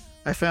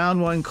 I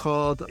found one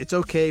called It's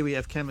Okay We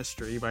Have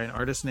Chemistry by an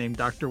artist named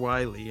Dr.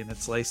 Wiley, and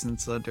it's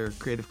licensed under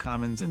Creative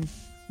Commons and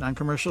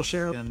non-commercial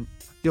share. And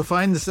you'll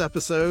find this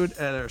episode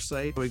at our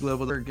site,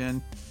 OEG.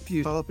 Again, if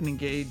you follow up and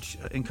engage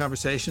in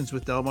conversations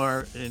with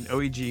Delmar in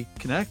OEG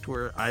Connect,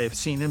 where I have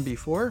seen him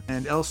before,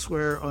 and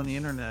elsewhere on the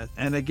internet.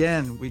 And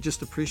again, we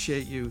just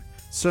appreciate you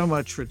so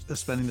much for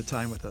spending the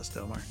time with us,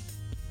 Delmar.